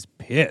he's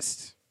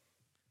pissed.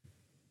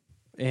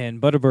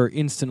 And Butterbur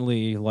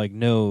instantly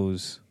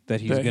knows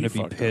that he's That going to he be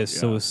fucked up, pissed.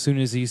 So yeah. as soon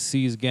as he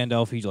sees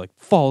Gandalf, he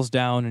falls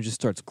down and just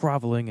starts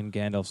groveling. And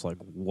Gandalf's like,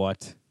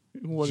 "What?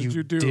 What did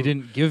you do?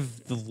 Didn't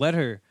give the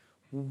letter.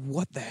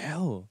 What the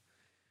hell?"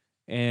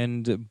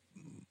 And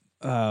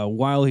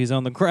while he's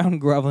on the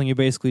ground groveling, he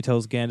basically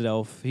tells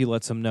Gandalf, he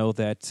lets him know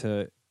that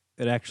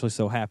it actually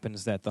so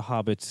happens that the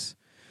hobbits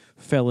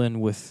fell in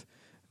with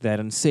that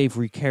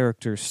unsavory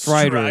character,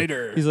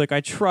 Strider. He's like,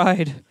 I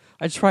tried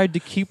to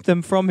keep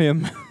them from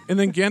him. And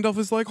then Gandalf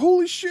is like,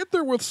 "Holy shit,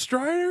 they're with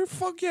Strider!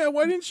 Fuck yeah!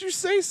 Why didn't you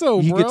say so,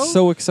 He bro?" gets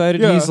so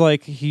excited. Yeah. He's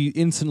like, he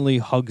instantly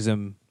hugs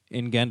him.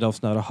 And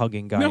Gandalf's not a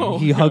hugging guy. No,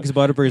 He yeah. hugs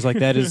Butterbur. He's like,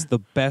 that is the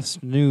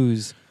best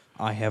news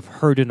I have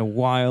heard in a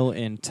while.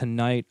 And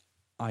tonight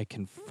I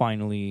can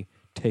finally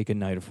take a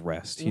night of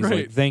rest. He's like,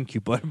 Right. thank you,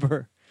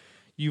 Butterbur.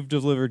 You've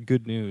delivered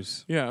good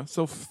news. Yeah,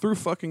 so through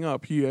fucking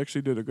up, he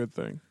actually did a good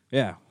thing.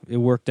 Yeah, it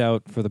worked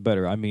out for the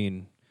better. I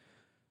mean,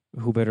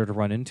 who better to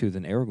run into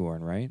than Aragorn,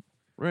 right?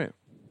 Right.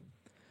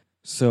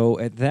 So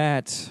at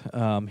that,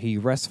 he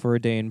rests for a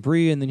day in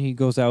Bree, and then he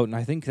goes out, and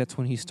I think that's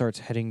when he starts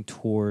heading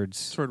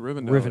towards Toward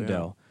Rivendell.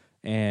 Rivendell.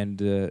 And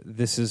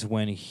this is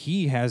when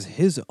he has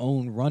his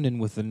own run-in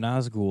with the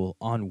Nazgul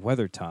on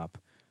Weathertop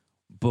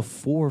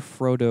before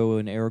Frodo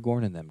and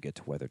Aragorn and them get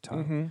to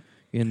Weathertop. Mm-hmm.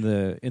 In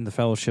the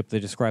Fellowship, they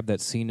describe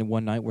that scene in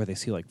one night where they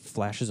see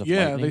flashes of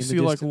lightning. Yeah, they in see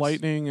the distance.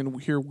 lightning and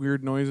hear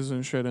weird noises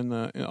and shit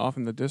off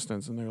in the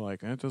distance, and they're like,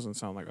 "That doesn't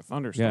sound like a Yeah,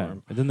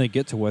 thunderstorm." and then they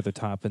get to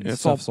Weathertop, and Yeah,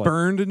 it's all stuff's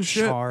burned and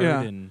shit. charred,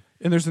 Yeah, and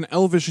there's an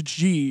elvish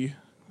G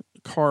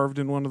carved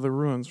in one of the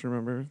ruins.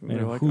 Remember? And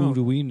they're like, who "Oh,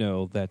 do we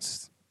know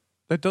that's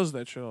that does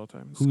that shit all the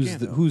time." It's who's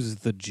Gandalf. who's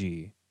the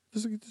G?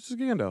 This is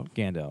Gandalf.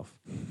 Gandalf.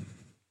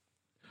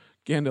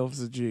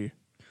 Gandalf's a G.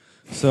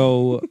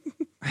 So,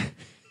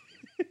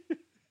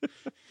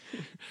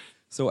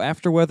 so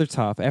after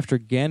Weathertop, after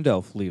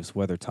Gandalf leaves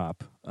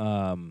Weathertop,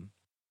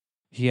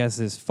 he has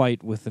this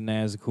fight with the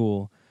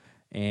Nazgul,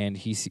 and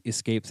he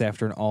escapes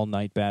after an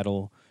all-night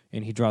battle,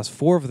 and he draws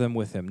 4 of them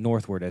with him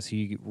northward as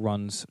he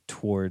runs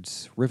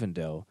towards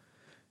Rivendell.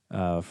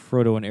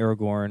 Frodo and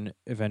Aragorn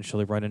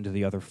eventually run into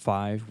the other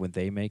 5 when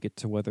they make it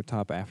to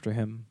Weathertop after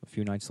him a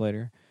few nights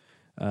later.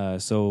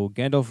 So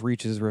Gandalf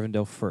reaches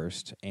Rivendell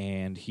first,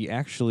 and he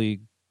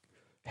actually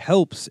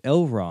helps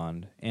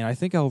Elrond, and I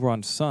think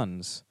Elrond's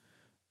sons,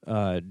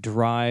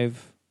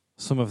 drive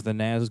some of the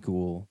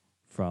Nazgul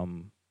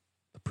from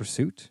the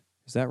pursuit.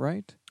 Is that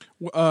right?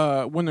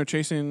 When they're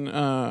chasing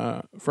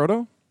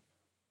Frodo.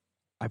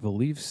 I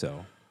believe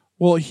so.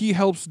 Well, he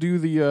helps do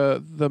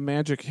the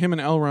magic. Him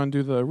and Elrond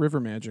do the river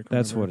magic.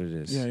 That's remember? what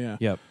it is. Yeah, yeah.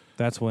 Yep.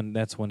 That's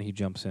when he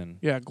jumps in.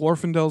 Yeah,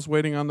 Glorfindel's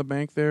waiting on the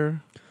bank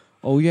there.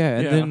 Oh yeah,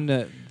 Yeah. and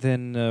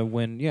then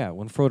when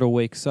Frodo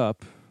wakes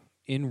up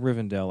in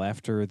Rivendell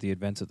after the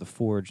events at the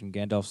Forge, and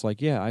Gandalf's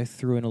like, "Yeah, I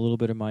threw in a little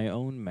bit of my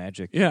own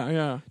magic." Yeah,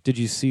 yeah. Did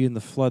you see in the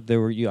flood there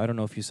were I don't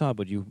know if you saw,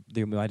 but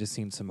they might have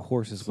seen some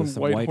horses with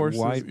some white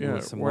horses, yeah,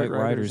 with some white white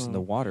riders riders in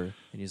the on. water,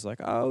 and he's like,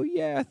 "Oh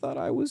yeah, I thought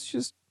I was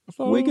just I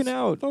thought wigging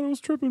out." I thought I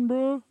was tripping,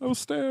 bro. I was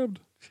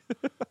stabbed.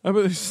 I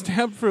was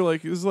stabbed for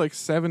it was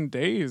 7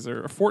 days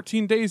or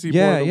 14 days. He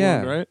Yeah, bore the yeah.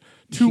 wound, right?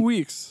 2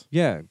 weeks.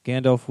 Yeah,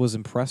 Gandalf was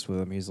impressed with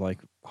him. He's like,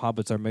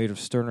 "Hobbits are made of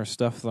sterner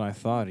stuff than I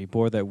thought." He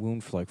bore that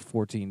wound for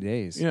 14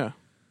 days. Yeah.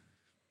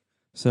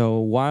 So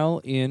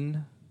while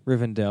in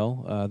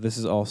Rivendell, this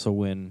is also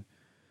when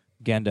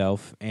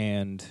Gandalf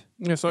and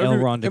Yeah. So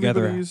Elrond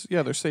together. everybody's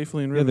they're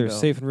safely in Rivendell. Yeah, they're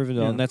safe in Rivendell,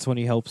 Yeah. and that's when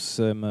he helps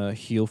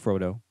heal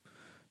Frodo,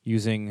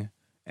 using,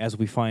 as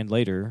we find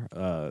later,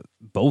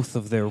 both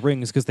of their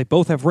rings, because they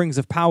both have rings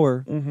of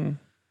power. Mm-hmm.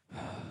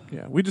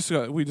 Yeah, we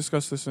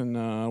discussed this in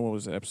what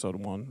was it, episode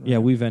 1? Right? Yeah,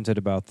 we vented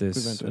about this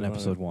We vented in about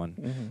episode it. 1.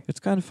 Mm-hmm. It's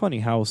kind of funny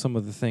how some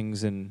of the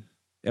things in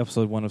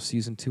episode 1 of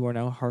season 2 are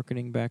now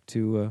hearkening back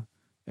to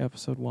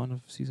episode 1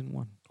 of season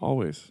 1.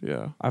 Always,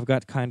 yeah. I've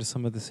got kind of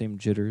some of the same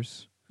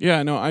jitters.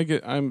 Yeah, no,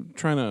 I'm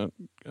trying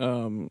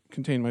to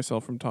contain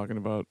myself from talking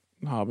about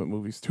Hobbit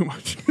movies too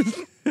much.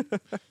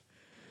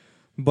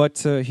 But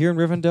here in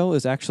Rivendell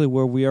is actually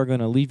where we are going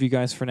to leave you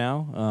guys for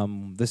now.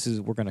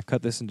 We're going to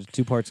cut this into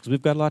 2 parts because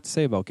we've got a lot to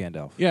say about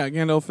Gandalf. Yeah,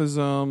 Gandalf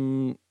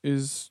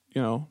is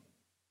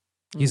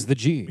He's the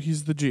G.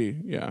 He's the G.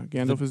 Yeah,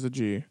 Gandalf is the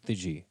G. The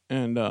G.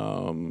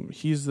 And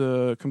he's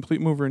the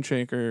complete mover and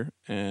shaker.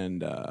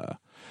 And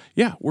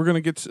yeah, we're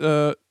gonna get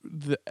the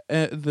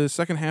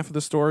second half of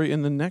the story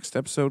in the next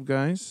episode,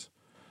 guys.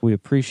 We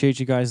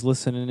appreciate you guys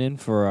listening in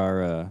for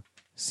our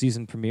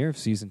season premiere of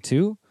season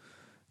 2.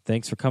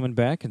 Thanks for coming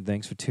back and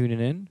thanks for tuning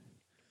in.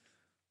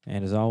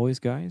 And as always,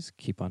 guys,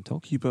 keep on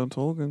talking. Keep on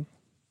talking.